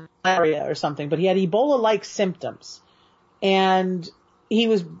had malaria or something, but he had Ebola-like symptoms, and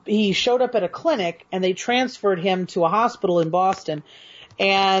he showed up at a clinic, and they transferred him to a hospital in Boston.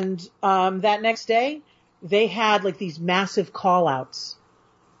 And that next day, they had these massive call-outs,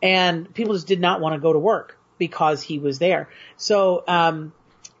 and people just did not want to go to work because he was there. So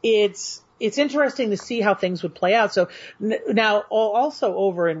it's interesting to see how things would play out. So now, also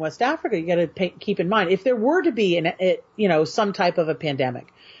over in West Africa, you got to keep in mind, if there were to be some type of a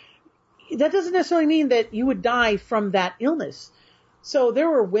pandemic, that doesn't necessarily mean that you would die from that illness. So there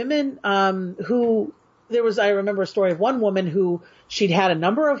were women I remember a story of one woman who she'd had a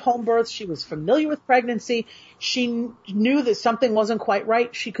number of home births. She was familiar with pregnancy. She knew that something wasn't quite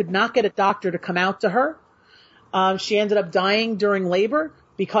right. She could not get a doctor to come out to her. She ended up dying during labor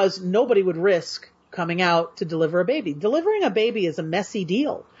because nobody would risk coming out to deliver a baby. Delivering a baby is a messy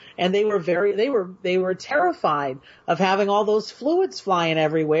deal. And they were terrified of having all those fluids flying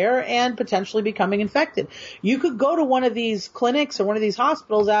everywhere and potentially becoming infected. You could go to one of these clinics or one of these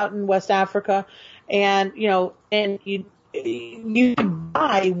hospitals out in West Africa, and you could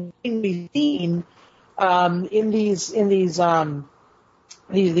die waiting to be seen in these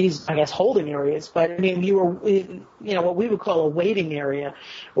I guess holding areas, but you were what we would call a waiting area,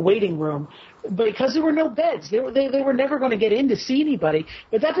 a waiting room. But because there were no beds, they were never going to get in to see anybody.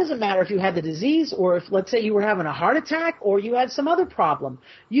 But that doesn't matter if you had the disease, or if, let's say, you were having a heart attack, or you had some other problem.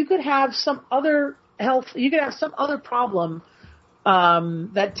 You could have some other problem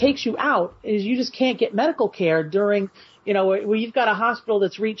that takes you out, is you just can't get medical care during, where you've got a hospital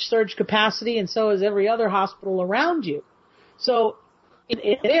that's reached surge capacity, and so is every other hospital around you. So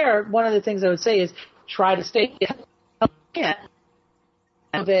there, one of the things I would say is try to stay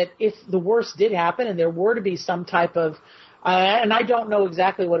that if the worst did happen and there were to be some type of, and I don't know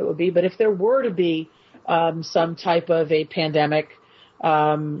exactly what it would be, but if there were to be some type of a pandemic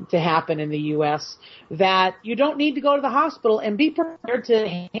to happen in the U.S., that you don't need to go to the hospital, and be prepared to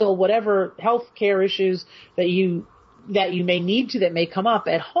handle whatever health care issues that you may need to, that may come up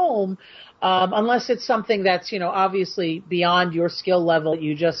at home, unless it's something that's, obviously beyond your skill level,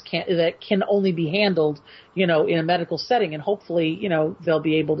 you just can't, that can only be handled, in a medical setting, and hopefully, they'll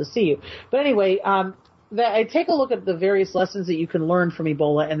be able to see you. But anyway, I take a look at the various lessons that you can learn from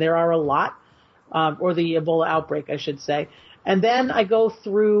Ebola, and there are a lot, or the Ebola outbreak, I should say. And then I go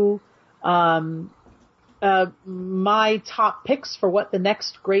through, my top picks for what the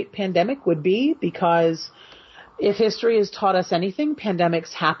next great pandemic would be, because if history has taught us anything,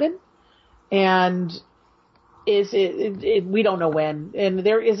 pandemics happen. And we don't know when, and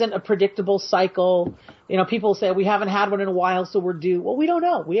there isn't a predictable cycle. people say we haven't had one in a while, so we're due. Well, we don't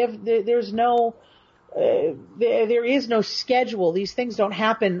know. There's no, there is no schedule. These things don't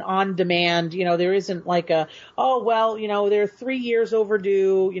happen on demand. There isn't like they're 3 years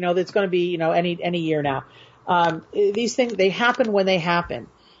overdue. That's going to be, any year now. These things, they happen when they happen.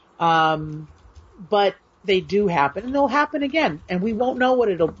 But they do happen, and they'll happen again, and we won't know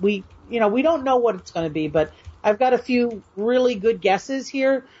what we don't know what it's going to be, but I've got a few really good guesses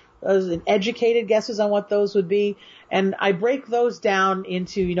here, educated guesses on what those would be, and I break those down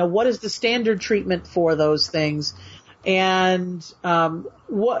into, what is the standard treatment for those things, and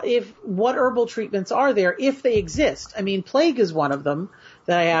what herbal treatments are there if they exist. I mean, plague is one of them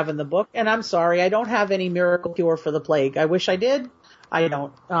that I have in the book, and I'm sorry, I don't have any miracle cure for the plague. I wish I did. I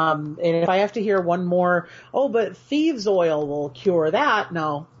don't. And if I have to hear one more, but thieves' oil will cure that.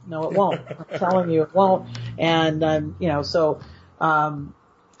 No, it won't. I'm telling you, it won't. And,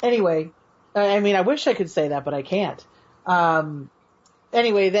 anyway, I mean, I wish I could say that, but I can't.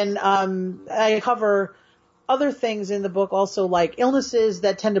 Anyway, then, I cover other things in the book also, like illnesses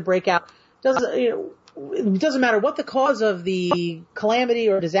that tend to break out. It doesn't matter what the cause of the calamity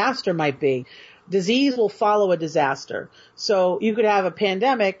or disaster might be. Disease will follow a disaster. So you could have a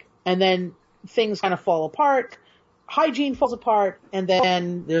pandemic and then things kind of fall apart. Hygiene falls apart, and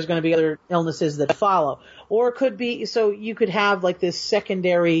then there's going to be other illnesses that follow. Or it could be, so you could have like this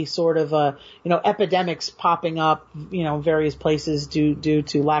secondary sort of, epidemics popping up, various places due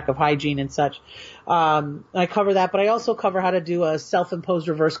to lack of hygiene and such. I cover that, but I also cover how to do a self-imposed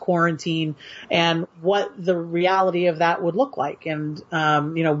reverse quarantine and what the reality of that would look like, and,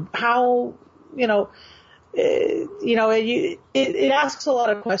 how, it asks a lot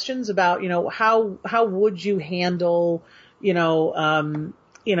of questions about, how would you handle, things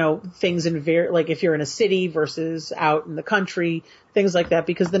like if you're in a city versus out in the country, things like that,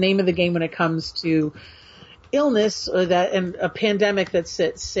 because the name of the game when it comes to illness and a pandemic that's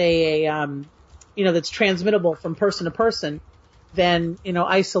that's transmittable from person to person, then,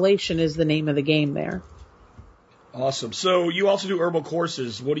 isolation is the name of the game there. Awesome. So you also do herbal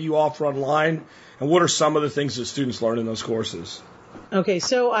courses. What do you offer online, and what are some of the things that students learn in those courses? Okay,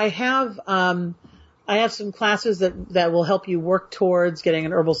 so I have some classes that will help you work towards getting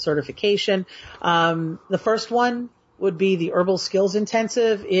an herbal certification. The first one would be the Herbal Skills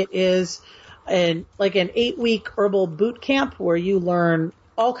Intensive. It is an 8-week herbal boot camp where you learn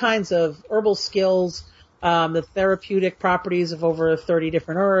all kinds of herbal skills, the therapeutic properties of over 30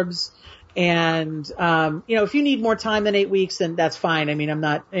 different herbs. And, if you need more time than 8 weeks, then that's fine. I mean, I'm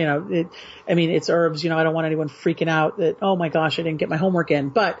not, it's herbs, I don't want anyone freaking out that, oh my gosh, I didn't get my homework in,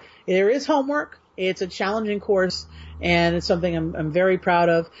 but there is homework. It's a challenging course, and it's something I'm very proud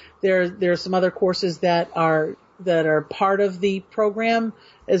of. There are some other courses that are part of the program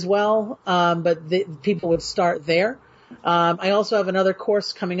as well. But people would start there. I also have another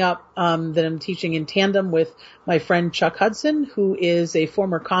course coming up that I'm teaching in tandem with my friend Chuck Hudson, who is a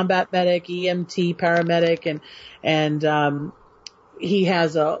former combat medic, EMT paramedic, and he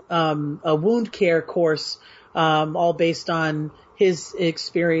has a wound care course all based on his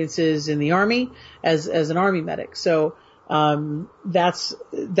experiences in the Army as an Army medic. So that's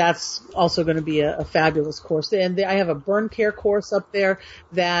also going to be a fabulous course. And I have a burn care course up there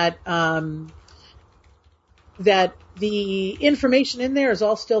that the information in there is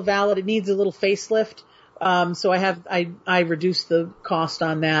all still valid. It needs a little facelift. So I reduced the cost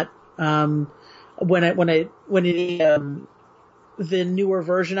on that, the newer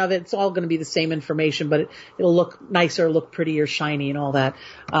version of it. It's all going to be the same information, but it'll look nicer, look prettier, shiny and all that.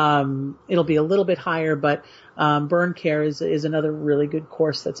 It'll be a little bit higher, but, burn care is another really good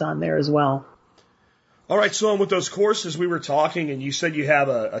course that's on there as well. All right, so with those courses we were talking, and you said you have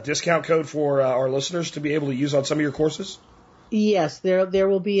a discount code for our listeners to be able to use on some of your courses? Yes, there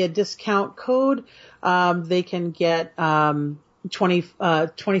will be a discount code. They can get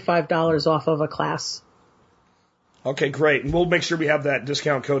 $25 off of a class. Okay, great. And we'll make sure we have that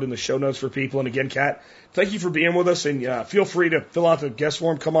discount code in the show notes for people. And again, Kat, thank you for being with us, and feel free to fill out the guest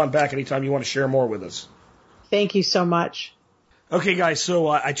form. Come on back anytime you want to share more with us. Thank you so much. Okay, guys, so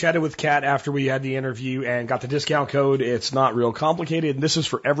I chatted with Kat after we had the interview and got the discount code. It's not real complicated, and this is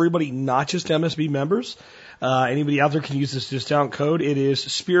for everybody, not just MSB members. Anybody out there can use this discount code. It is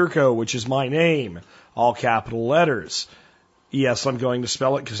SPIRCO, which is my name, all capital letters. Yes, I'm going to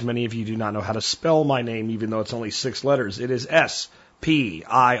spell it because many of you do not know how to spell my name, even though it's only 6 letters. It is SPIRKO,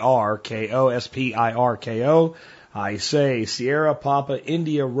 SPIRKO. I say Sierra, Papa,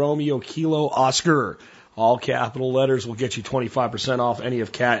 India, Romeo, Kilo, Oscar. All capital letters will get you 25% off any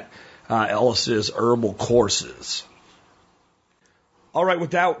of Kat Ellis's herbal courses. All right,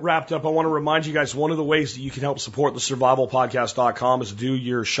 with that wrapped up, I want to remind you guys one of the ways that you can help support the survivalpodcast.com is to do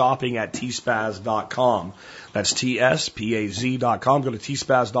your shopping at tspaz.com. That's TSPAZ.com. Go to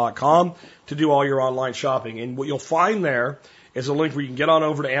tspaz.com to do all your online shopping. And what you'll find there is a link where you can get on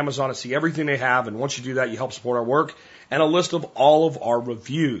over to Amazon and see everything they have. And once you do that, you help support our work, and a list of all of our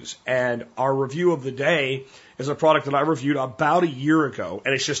reviews. And our review of the day is a product that I reviewed about a year ago,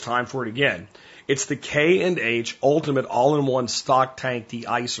 and it's just time for it again. It's the K&H Ultimate All-in-One Stock Tank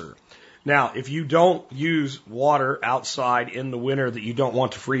De-Icer. Now, if you don't use water outside in the winter that you don't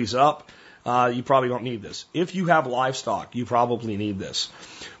want to freeze up, you probably don't need this. If you have livestock, you probably need this.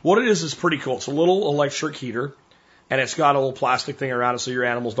 What it is pretty cool. It's a little electric heater, and it's got a little plastic thing around it so your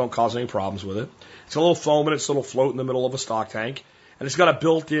animals don't cause any problems with it. It's a little foam, and it's a little float in the middle of a stock tank, and it's got a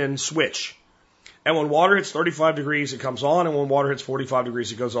built-in switch. And when water hits 35 degrees, it comes on, and when water hits 45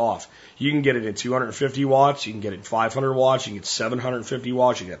 degrees, it goes off. You can get it in 250 watts, you can get it in 500 watts, you can get 750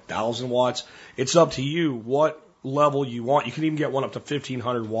 watts, you can get 1,000 watts. It's up to you what level you want. You can even get one up to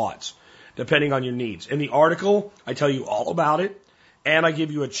 1,500 watts, depending on your needs. In the article, I tell you all about it, and I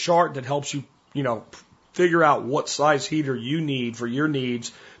give you a chart that helps you, figure out what size heater you need for your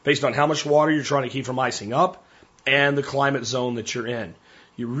needs based on how much water you're trying to keep from icing up and the climate zone that you're in.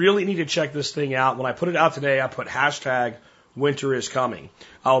 You really need to check this thing out. When I put it out today, I put hashtag winter is coming.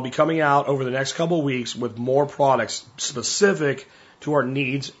 I'll be coming out over the next couple of weeks with more products specific to our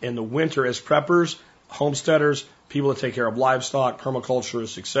needs in the winter as preppers, homesteaders, people that take care of livestock,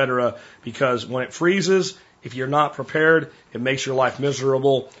 permaculturists, etc. Because when it freezes, if you're not prepared, it makes your life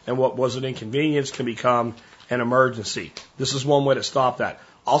miserable, and what was an inconvenience can become an emergency. This is one way to stop that.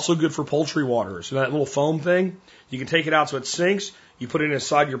 Also good for poultry water. So that little foam thing, you can take it out so it sinks. You put it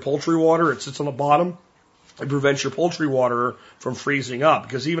inside your poultry water. It sits on the bottom. It prevents your poultry water from freezing up.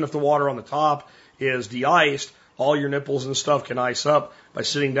 Because even if the water on the top is de-iced, all your nipples and stuff can ice up by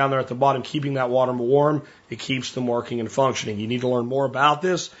sitting down there at the bottom, keeping that water warm. It keeps them working and functioning. You need to learn more about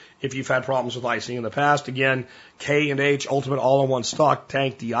this if you've had problems with icing in the past. Again, K&H Ultimate All-in-One Stock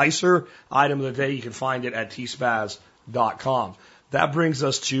Tank De-Icer. Item of the day, you can find it at tspaz.com. That brings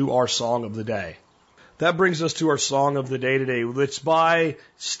us to our song of the day. Today. It's by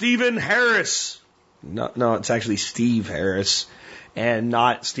Stephen Harris. No, it's actually Steve Harris, and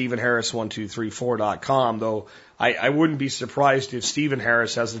not Stephen Harris 1234.com, though I wouldn't be surprised if Stephen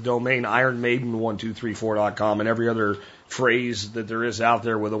Harris has the domain Iron Maiden 1234.com and every other phrase that there is out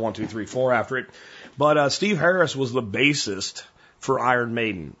there with a 1234 after it. But Steve Harris was the bassist for Iron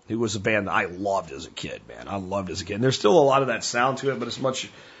Maiden, who was a band that I loved as a kid, man. And there's still a lot of that sound to it, but it's much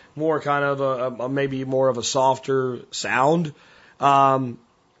more kind of maybe more of a softer sound. I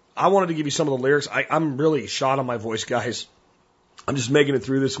wanted to give you some of the lyrics. I'm really shot on my voice, guys. I'm just making it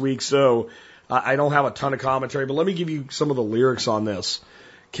through this week, so I don't have a ton of commentary, but let me give you some of the lyrics on this.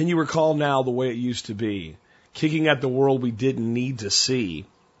 Can you recall now the way it used to be? Kicking at the world we didn't need to see.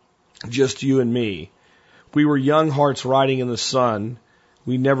 Just you and me. We were young hearts riding in the sun.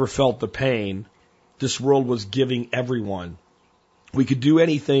 We never felt the pain. This world was giving everyone. We could do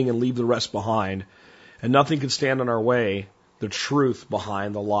anything and leave the rest behind, and nothing could stand in our way, the truth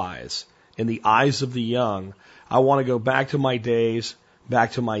behind the lies. In the eyes of the young, I want to go back to my days,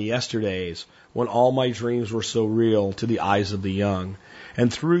 back to my yesterdays, when all my dreams were so real to the eyes of the young.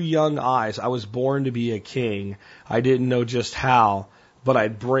 And through young eyes, I was born to be a king. I didn't know just how, but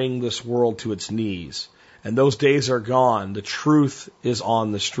I'd bring this world to its knees. And those days are gone. The truth is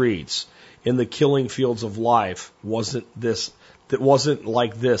on the streets. In the killing fields of life, that wasn't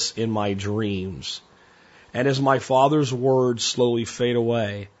like this in my dreams. And as my father's words slowly fade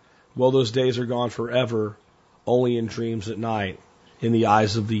away, well, those days are gone forever, only in dreams at night, in the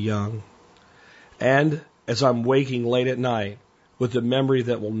eyes of the young. And as I'm waking late at night, with the memory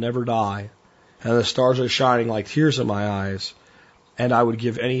that will never die, and the stars are shining like tears in my eyes, and I would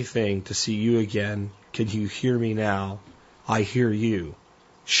give anything to see you again. Can you hear me now? I hear you.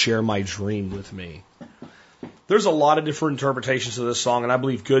 Share my dream with me. There's a lot of different interpretations of this song, and I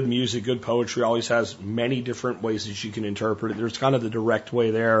believe good music, good poetry always has many different ways that you can interpret it. There's kind of the direct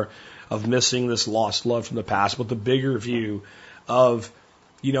way there of missing this lost love from the past, but the bigger view of,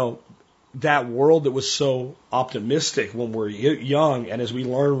 that world that was so optimistic when we're young, and as we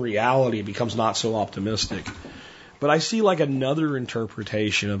learn reality, it becomes not so optimistic. But I see like another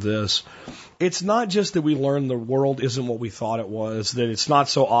interpretation of this. It's not just that we learn the world isn't what we thought it was, that it's not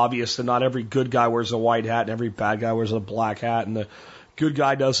so obvious that not every good guy wears a white hat and every bad guy wears a black hat, and the good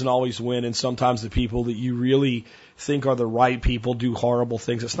guy doesn't always win, and sometimes the people that you really think are the right people do horrible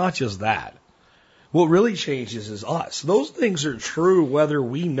things. It's not just that. What really changes is us. Those things are true whether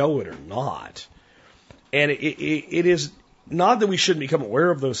we know it or not. And it is not that we shouldn't become aware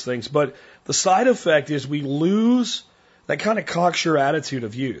of those things, but the side effect is we lose that kind of cocksure attitude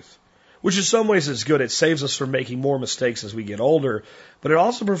of youth, which in some ways is good. It saves us from making more mistakes as we get older, but it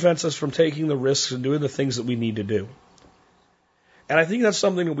also prevents us from taking the risks and doing the things that we need to do. And I think that's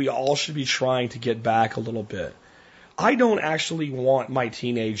something that we all should be trying to get back a little bit. I don't actually want my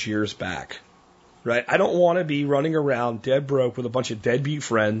teenage years back, right? I don't want to be running around dead broke with a bunch of deadbeat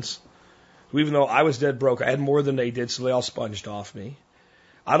friends who, even though I was dead broke, I had more than they did, so they all sponged off me.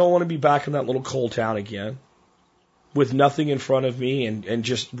 I don't want to be back in that little coal town again with nothing in front of me and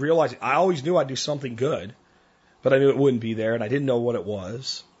just realizing I always knew I'd do something good, but I knew it wouldn't be there and I didn't know what it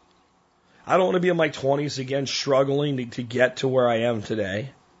was. I don't want to be in my 20s again struggling to get to where I am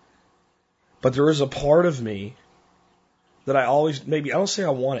today. But there is a part of me that I always, maybe I don't say I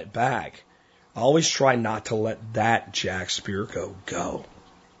want it back. I always try not to let that Jack Spirko go.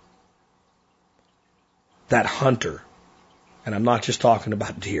 That hunter. And I'm not just talking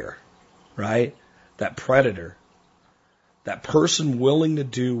about deer, right? That predator. That person willing to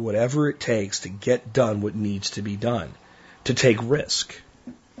do whatever it takes to get done what needs to be done. To take risk.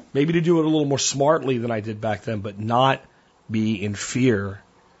 Maybe to do it a little more smartly than I did back then, but not be in fear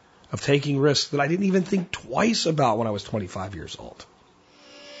of taking risks that I didn't even think twice about when I was 25 years old.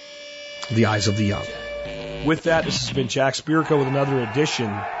 The eyes of the young. With that, this has been Jack Spirko with another edition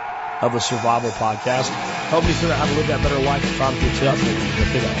of the Survival Podcast. Help me figure out how to live that better life if I'm good tough and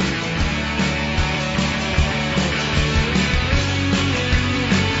lift it up.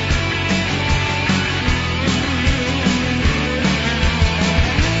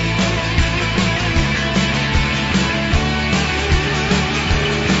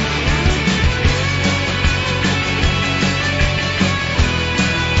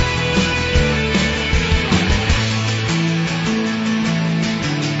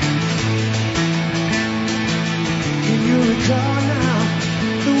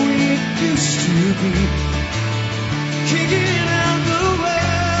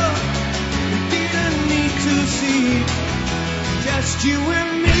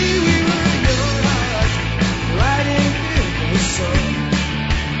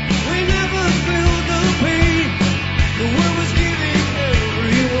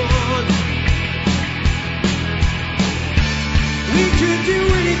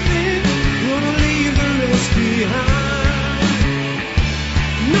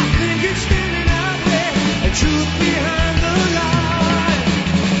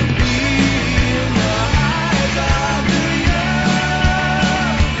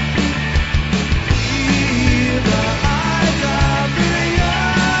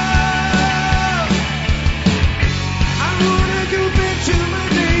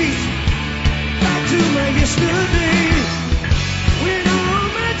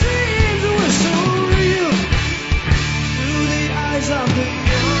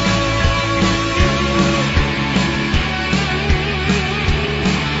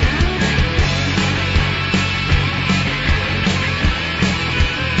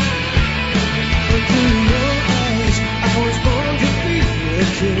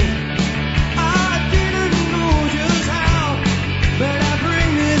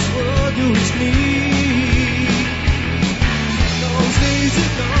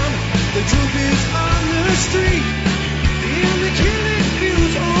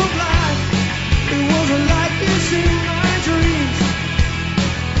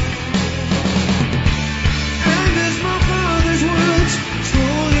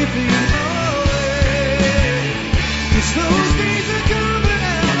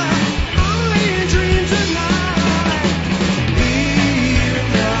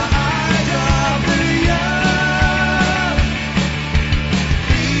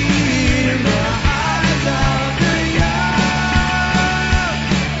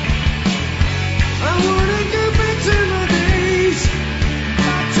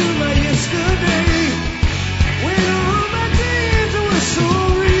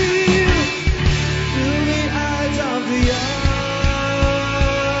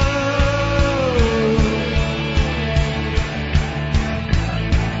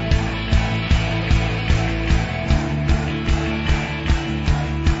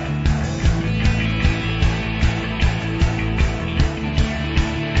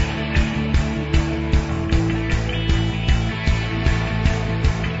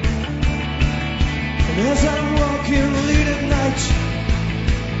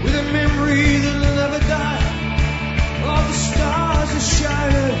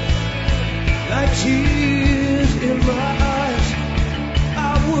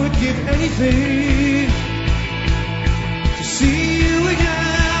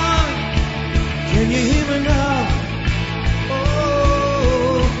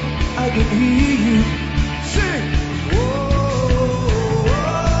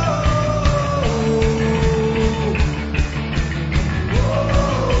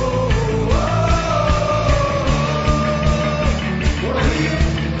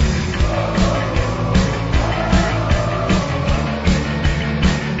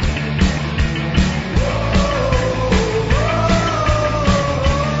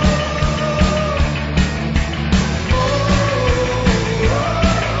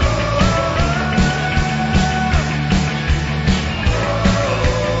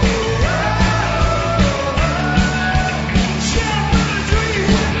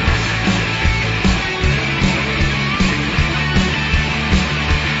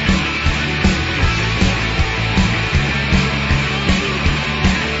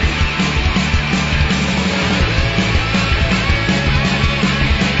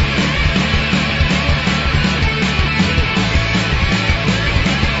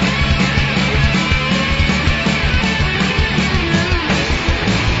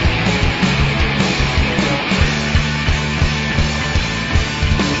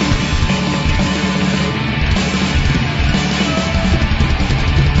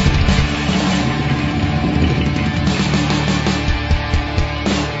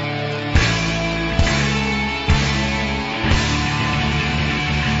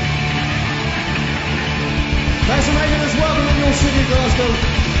 City, Glasgow.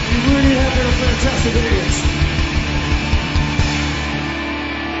 You really have been a fantastic audience.